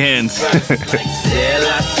clammy hands.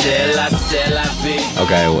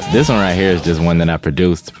 Okay, well, this one right here is just one that I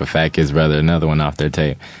produced for Fat Kid's brother. Another one off their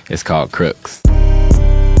tape. It's called Crooks.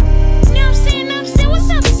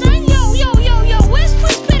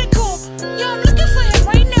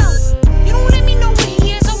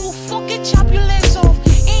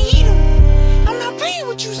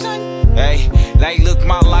 Hey, like look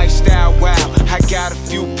my lifestyle, wow. I got a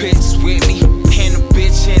few pits with me, and a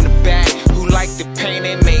bitch in the back who like to paint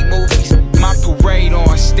and make movies. My parade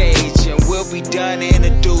on stage, and we'll be done in a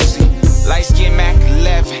doozy. Light skin Mac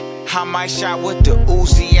 11, I might shot with the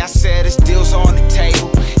Uzi. I said it's deals on the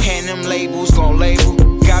table, and them labels gon' label.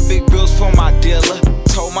 Got big bills for my dealer.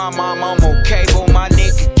 Told my mom I'm on cable. My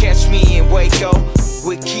nigga catch me in Waco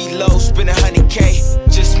with kilos, spend 100K.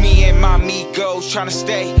 Just me and my amigos tryna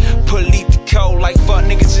stay. Police the code like fuck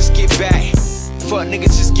niggas just get back. Fuck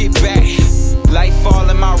niggas just get back. Life fall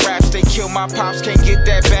in my raps, they kill my pops, can't get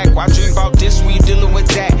that back. Why dream about this when you dealing with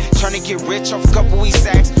that? Tryna get rich off a couple weed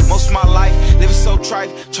sacks. Most of my life living so trite.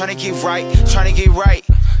 Tryna get right, tryna get right.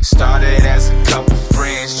 Started as a couple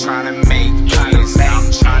friends tryna make ends. Now I'm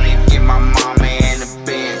tryna get my mama in the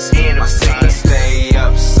Benz. My son stay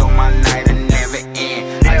up so my night will never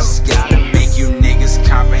end. I just gotta make you niggas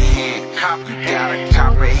comprehend. You gotta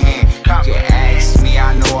comprehend. You can ask me,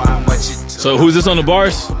 I know how much it took. So who's this on the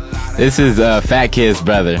bars? This is Fat Kid's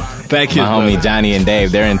brother. Fat Kid's my homie brother. Johnny and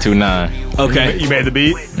Dave. They're in 2-9. Okay. You made the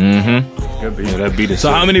beat? Mm-hmm. Yeah, that beat is So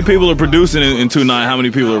how many people are producing in 2-9? How many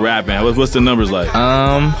people are rapping? What's the numbers like?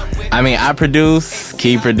 I mean, I produce,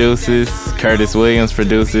 Key produces, Curtis Williams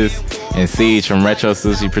produces, and Siege from Retro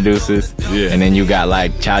Sushi produces. Yeah. And then you got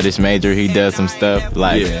like Childish Major, he does some stuff.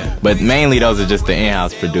 Like, Yeah. But mainly those are just the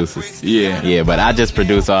in-house producers. Yeah. Yeah, but I just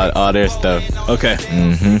produce all their stuff. Okay.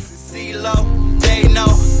 Mm-hmm. They know,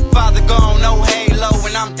 father gone, no halo,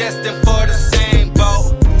 and I'm destined for the same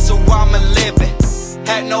boat. So I'm a living,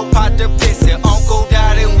 had no pot to piss it. Uncle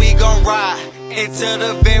died and we gon' ride into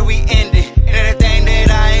the very ending. Anything that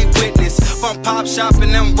I ain't witnessed, from pop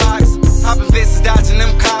shopping them rocks, hopping visits, dodging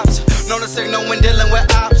them cops. No the signal when dealing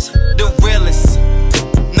with ops, the realest.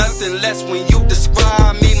 Nothing less when you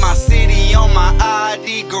describe me. My city on my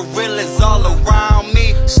ID, gorillas all around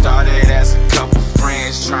me. Started as a couple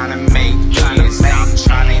friends trying to make ends. Now I'm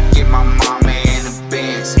trying to get my mama in the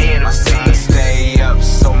Benz. My son stay up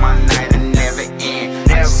so my night will never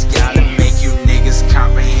end. I just gotta make you niggas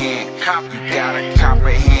comprehend. You gotta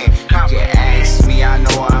comprehend. You can ask me, I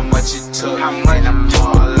know how much it took. And I'm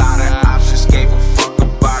all a lot of options, gave a fuck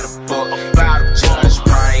about a book. About a judge,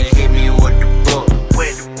 probably hit me with the book.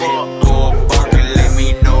 Go bark and let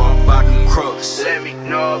me know about them crooks. Let me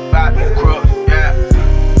know about them crooks, yeah.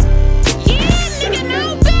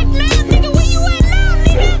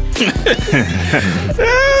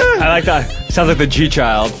 I like that. Sounds like the G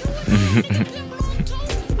Child.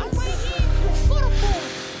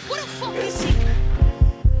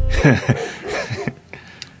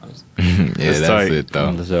 Yeah, that's tight. it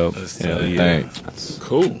though. Thanks.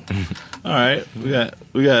 Cool. All right, we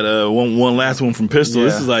got one last one from Pistol. Yeah.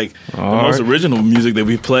 This is like the All most right. original music that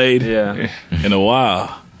we've played Yeah. in a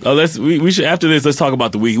while. Oh, we should after this. Let's talk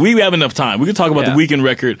about the week. We have enough time. We can talk about the weekend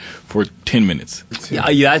record for 10 minutes. Yeah,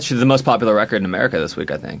 that's the most popular record in America this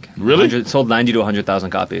week. I think. Really? Sold 90 to 100,000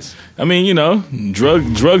 copies. I mean, you know,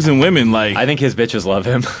 drugs and women. Like I think his bitches love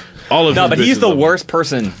him. All of no, but he's the worst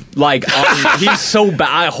person. Like he's so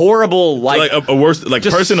bad, horrible. Like a worse like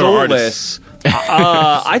person or artist.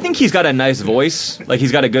 I think he's got a nice voice. Like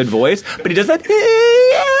he's got a good voice, but he does that.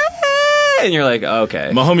 And you're like,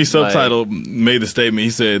 okay. My homie Subtitle made the statement. He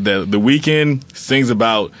said that The Weeknd sings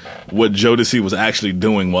about what Jodeci was actually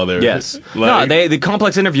doing while they're yes. The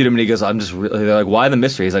Complex interviewed him and he goes, I'm just really, they're like, why the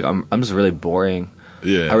mystery? He's like, I'm just really boring.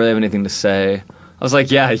 Yeah, I really have anything to say. I was like,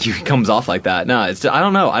 yeah, he comes off like that. No, it's I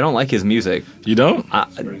don't know. I don't like his music. You don't?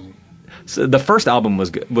 So the first album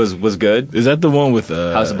was good. Is that the one with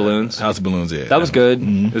House of Balloons? House of Balloons, yeah. That was good.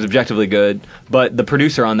 Mm-hmm. It was objectively good. But the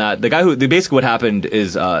producer on that, the guy who basically what happened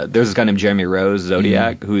is there's this guy named Jeremy Rose,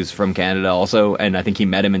 Zodiac, who's from Canada also, and I think he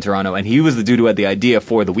met him in Toronto, and he was the dude who had the idea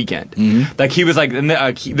for The Weeknd. Mm-hmm. Like he was like,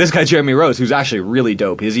 this guy Jeremy Rose, who's actually really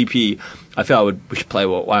dope. His EP, I feel we should play.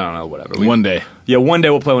 Well, I don't know, whatever. One day. Yeah, one day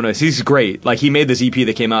we'll play one of his. He's great. Like he made this EP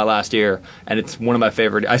that came out last year, and it's one of my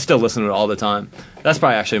favorite. I still listen to it all the time. That's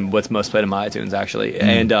probably actually what's most played in my iTunes actually.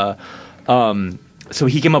 Mm. And so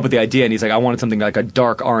he came up with the idea, and he's like, I wanted something like a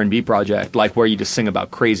dark R&B project, like where you just sing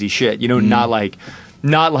about crazy shit. You know, not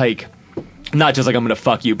just like I'm gonna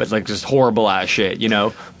fuck you, but like just horrible ass shit, you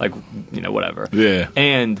know, like whatever. Yeah.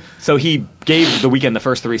 And so he gave The Weeknd the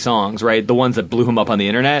first 3 songs, right? The ones that blew him up on the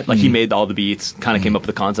internet. Like he made all the beats, kind of came up with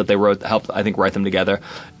the concept. They helped I think write them together,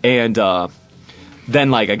 and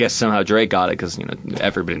then like I guess somehow Drake got it because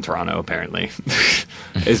everybody in Toronto apparently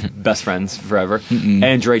is best friends forever.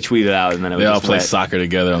 And Drake tweeted out, and then they all play soccer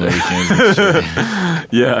together on the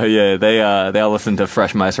weekends. yeah. They all listen to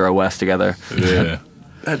Fresh Mice or West together. Yeah.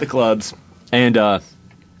 At the clubs. And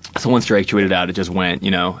so once Drake tweeted out, it just went,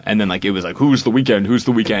 and then like it was like, who's The Weeknd? Who's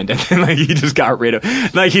The Weeknd? And then like he just got rid of,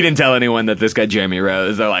 like he didn't tell anyone that this guy Jeremy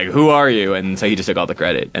Rose. They're like, who are you? And so he just took all the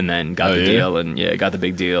credit and then got the deal and got the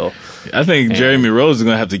big deal. I think Jeremy Rose is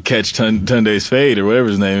gonna have to catch Tunde's fade or whatever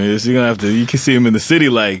his name is. You're gonna have to. You can see him in the city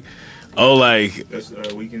like, that's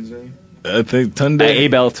Weeknd's name. I think Tunde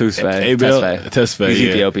Abel Tesfaye. He's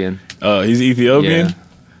Ethiopian. Oh, he's Ethiopian. Yeah.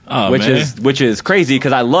 Oh, which is crazy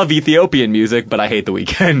because I love Ethiopian music, but I hate The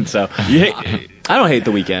Weeknd. So I don't hate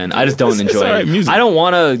The Weeknd. I just don't enjoy it. Music. I don't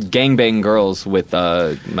want to gangbang girls with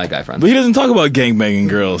my guy friends. But he doesn't talk about gangbanging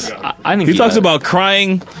girls. I think he talks about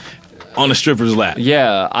crying on a stripper's lap.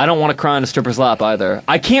 Yeah, I don't want to cry on a stripper's lap either.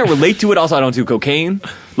 I can't relate to it. Also, I don't do cocaine.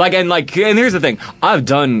 And here's the thing. I've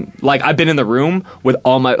been in the room with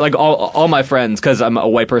all my friends because I'm a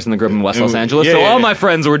white person that grew up in West Los Angeles. So all my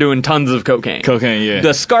friends were doing tons of cocaine.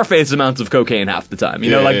 The Scarface amounts of cocaine half the time.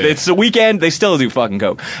 It's the weekend. They still do fucking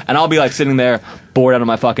coke, and I'll be like sitting there bored out of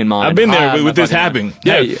my fucking mind. I've been there with this happening.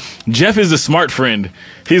 Yeah, Jeff is a smart friend.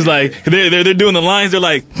 He's like they're doing the lines. They're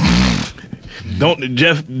like. Don't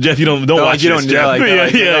Jeff, you don't watch this. You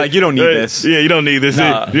don't need this. Yeah, you don't need this.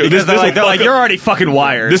 They're like, you're already fucking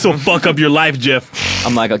wired. This will fuck up your life, Jeff.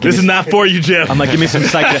 I'm like, this is not for you, Jeff. I'm like, give me some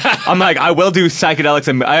psychedelics. I'm like, I will do psychedelics.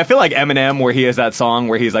 And I feel like Eminem, where he has that song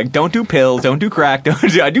where he's like, don't do pills, don't do crack,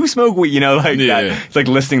 I do smoke weed, that. It's like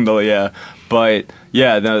listing But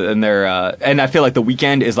and I feel like The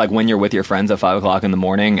Weeknd is like when you're with your friends at 5 o'clock in the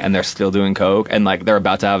morning and they're still doing coke and like they're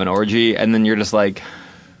about to have an orgy and then you're just like.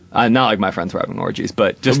 Not like my friends were having orgies,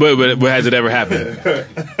 but just. But has it ever happened?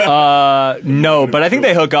 No, but I think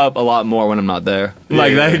they hook up a lot more when I'm not there.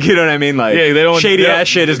 Like, you know what I mean? Like, they don't, shady ass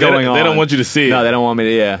shit is going on. They don't want you to see it. No, they don't want me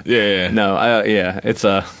to. Yeah. Yeah. No, it's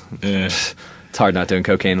it's hard not doing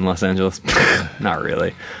cocaine in Los Angeles. Not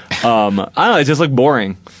really. I don't know. It just looked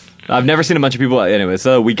boring. I've never seen a bunch of people. Anyway,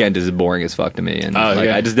 so The Weeknd is boring as fuck to me, and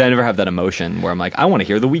I never have that emotion where I'm like, I want to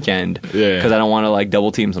hear The Weeknd because I don't want to like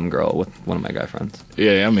double team some girl with one of my guy friends.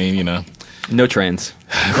 Yeah, I mean, no trains.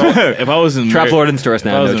 If I wasn't Trap Lord and Storrs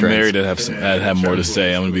now, if I wasn't no trains. married, I'd have more to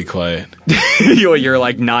say. I'm gonna be quiet. You're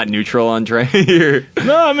like not neutral on train.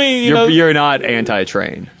 No, I mean, you're not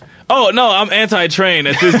anti-train. Oh no, I'm anti-train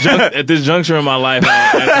at this juncture in my life.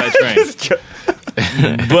 I'm anti-train.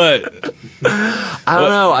 But I don't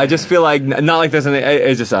know. I just feel like not like there's any.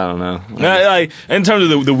 It's just I don't know. Like in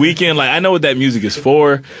terms of the Weeknd, like I know what that music is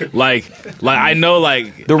for. Like I know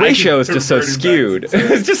like the ratio is just so skewed.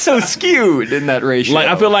 It's just so skewed in that ratio. Like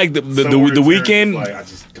I feel like the Weeknd. Like, I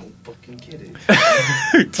just don't fucking get it.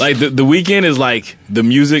 Like the Weeknd is like the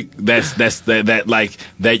music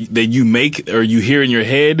that you make or you hear in your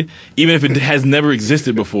head, even if it has never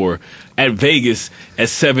existed before. At Vegas at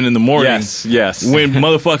 7 a.m. Yes. When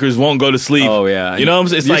motherfuckers won't go to sleep. Oh yeah. You know what I'm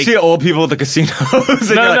saying? It's you like see old people at the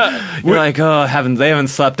casinos. And you're like, oh, they haven't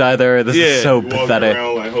slept either. This is so pathetic.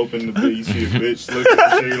 Around, like, hoping that you see a bitch look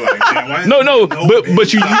at you. You're like, damn, why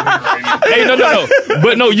but you hey, no.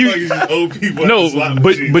 But no, you old people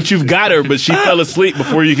but you've got her, but she fell asleep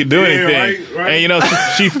before you could do anything. Right. And you know,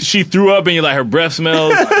 she threw up and you're like, her breath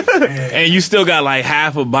smells. And you still got like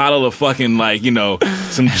half a bottle of fucking like, you know,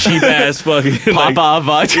 some cheap ass fucking Papa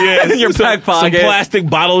vodka in your back pocket. Some plastic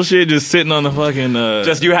bottle shit just sitting on the fucking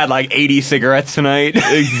just you had like 80 cigarettes tonight.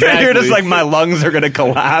 Exactly. You're just like, my lungs are gonna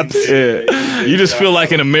collapse. Yeah. You just feel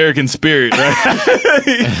like an American spirit, right?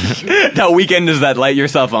 That Weeknd is that light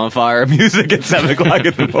yourself on fire music at 7 o'clock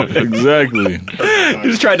in the morning. Exactly. You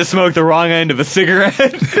just tried to smoke the wrong end of a cigarette.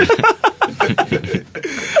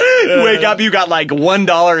 You wake up, you got like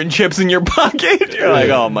 $1 in chips in your pocket. You're like,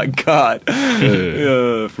 oh my god.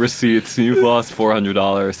 Receipts. You've lost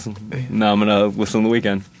 $400. Now I'm gonna listen to The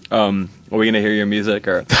Weeknd. Are we gonna hear your music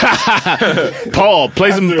or Paul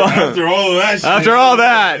play some after all of that shit. After all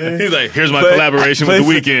that, he's like, here's my collaboration with The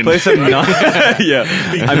Weeknd. Play some yeah.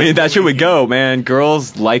 I mean, that shit would go, man.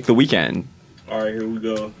 Girls like The Weeknd. All right, here we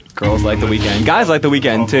go. Girls like The Weeknd. Guys like The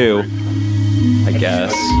Weeknd too, I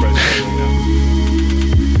guess.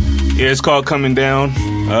 Yeah, it's called Coming Down.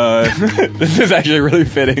 This is actually really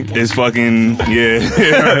fitting. It's fucking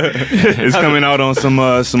it's coming out on some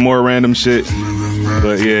more random shit.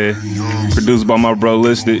 But yeah, produced by my bro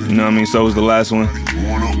Listed. You know what I mean? So was the last one.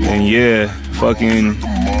 And yeah, fucking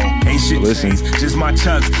listen. Just my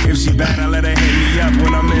chucks. If she bad, I let her hit me up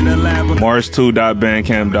when I'm in the lab.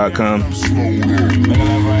 Mars2.bandcamp.com.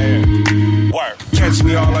 Catch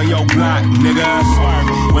me all on your block, nigga.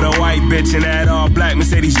 With a white bitch and that all black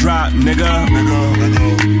Mercedes drop, nigga.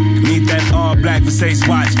 Need that all black Versace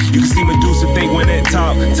watch. You can see Medusa think when it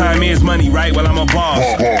talk. Time is money, right? Well, I'm a boss.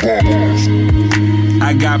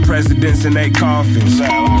 I got presidents in they coffins.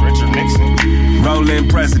 Richard Nixon. Rolling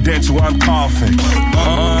presidential, I'm coughing.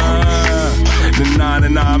 Nah,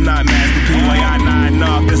 I'm not Master P. Why y'all nodding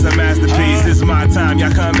off? This a masterpiece. This is my time.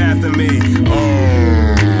 Y'all come after me.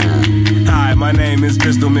 Hi, my name is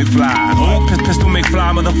Pistol McFly. Pistol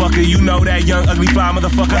McFly, motherfucker. You know that young, ugly fly,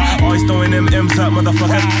 motherfucker. Always throwing them M's up,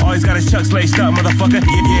 motherfucker. Always got his chucks laced up, motherfucker.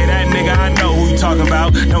 Yeah, that nigga, I know who you talking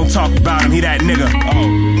about. Don't talk about him, he that nigga. Oh,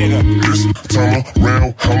 nigga. This time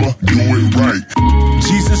around, I'ma do it right.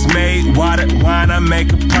 Jesus made water, wine, I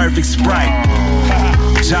make a perfect Sprite.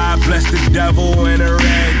 God bless the devil in a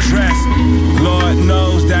red dress. Lord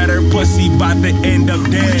knows that her pussy bout to end up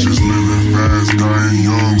dead. Just living fast, dying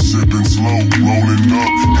young, sipping slow, rolling up.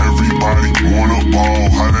 Everybody wanna ball,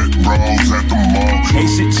 how that brawls at the mall. Ain't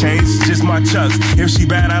shit changed, just my chucks. If she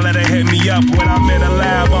bad, I let her hit me up. When I'm in the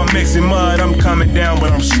lab, I'm mixing mud. I'm coming down,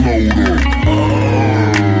 but I'm slowed up.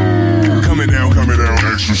 Coming down,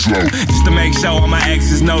 extra slow. Just to make sure all my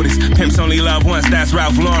exes notice. Pimps only love once, that's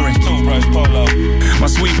Ralph Lauren. Toothbrush polo. My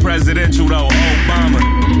sweet presidential though, Obama.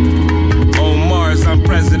 On Mars, I'm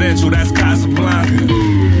presidential, that's Casablanca.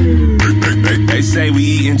 They say we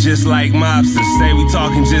eating just like mobsters. Say we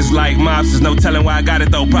talking just like mobsters. No telling why I got it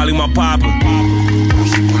though, probably my papa.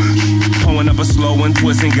 Pulling up a slow one,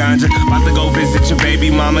 twisting ganja. About to go visit your baby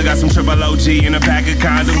mama. Got some triple OG and a pack of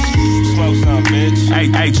condoms. Smoke some, bitch.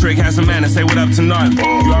 Hey, Trick, have some manners. Say what up to North.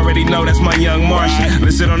 You already know that's my young Martian.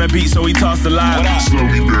 Listed on the beat, so he tossed the live. Slow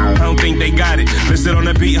me down. I don't think they got it. Listed on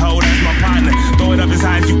the beat, ho, that's my partner. Throw it up as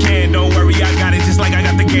high as you can. Don't worry, I got it just like I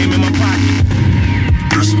got the game in my pocket.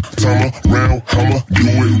 This time around, I'ma do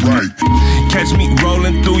it right. Catch me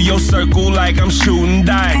rolling through your circle like I'm shooting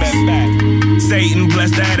dice. Satan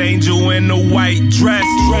bless that angel in the white dress.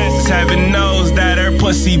 Heaven knows that her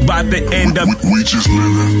pussy bout to end up. We just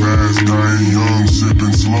living fast, dying young,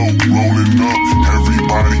 sipping slow, rolling up.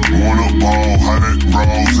 Everybody wanna ball, how that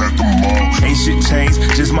brawls at the mall. Ain't shit changed,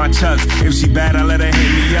 just my chucks. If she bad, I let her hit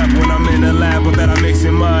me up. When I'm in the lab, but that I'm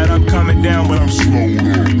mixing mud. I'm coming down, but I'm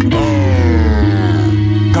slowed up.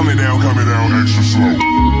 Coming down, extra slow.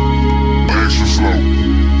 Extra slow.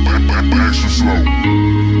 Extra slow.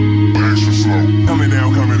 Extra slow. Coming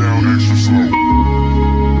down, extra slow.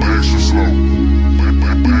 Extra slow.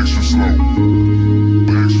 Extra slow.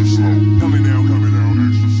 Extra slow. Coming down,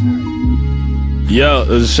 extra slow. Yo,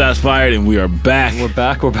 this is Shots Fired, and we are back. We're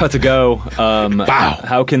back. We're about to go. Wow.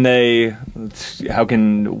 How can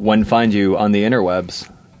one find you on the interwebs?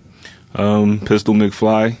 Pistol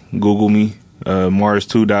McFly. Google me.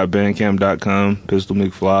 Mars2.bandcamp.com. Pistol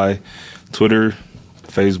McFly. Twitter,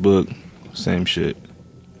 Facebook, same shit.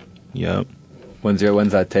 Yep. When's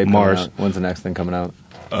that tape Mars. coming out? When's the next thing coming out?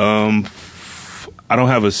 I don't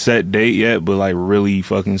have a set date yet, but like really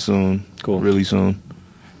fucking soon. Cool. Really soon.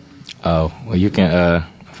 Oh, well, you can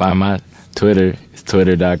find my Twitter. It's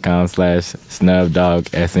twitter.com/snubdog,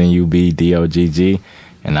 SNUBDOGG.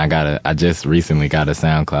 And I just recently got a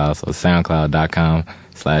SoundCloud, so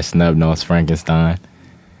soundcloud.com/snubnosefrankenstein.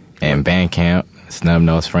 And Bandcamp,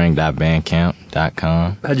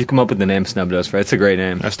 snubnosefrank.bandcamp.com. How'd you come up with the name Snub Nose? It's a great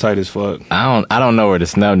name. That's tight as fuck. I don't know where the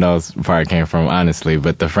snub nose part came from, honestly,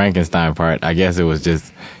 but the Frankenstein part, I guess it was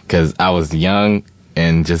just because I was young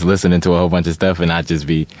and just listening to a whole bunch of stuff, and I'd just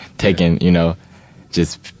be taking,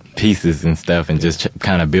 just pieces and stuff and just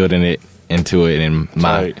kind of building it into it, and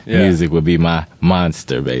my music would be my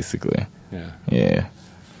monster, basically. Yeah.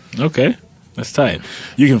 Okay. That's tight.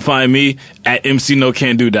 You can find me at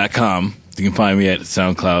mcnocando.com. You can find me at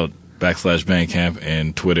SoundCloud /Bandcamp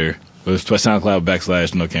and Twitter. Well, it's SoundCloud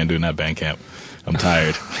 /NoCanDo, not Bandcamp. I'm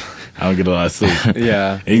tired. I don't get a lot of sleep.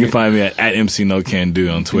 Yeah. And you can find me at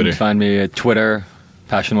mcnocando on Twitter. You can find me at Twitter,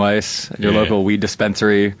 Passion Weiss, at your local weed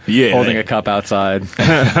dispensary, holding a cup outside,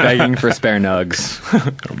 begging for spare nugs.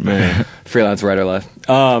 Oh, man. Freelance writer life.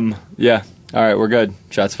 Yeah. All right, we're good.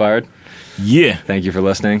 Shots fired. Yeah. Thank you for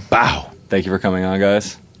listening. Bow. Thank you for coming on,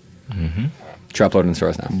 guys. Mm-hmm. Trap loading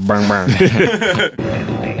stores now. Burn, burn.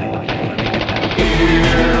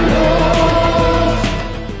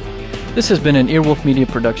 This has been an Earwolf Media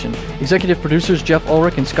production. Executive producers Jeff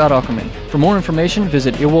Ulrich and Scott Ackerman. For more information,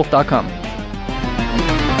 visit earwolf.com.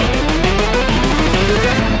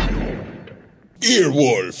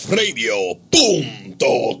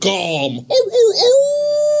 Earwolfradio.com.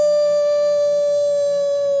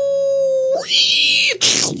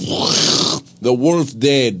 The wolf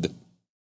dead.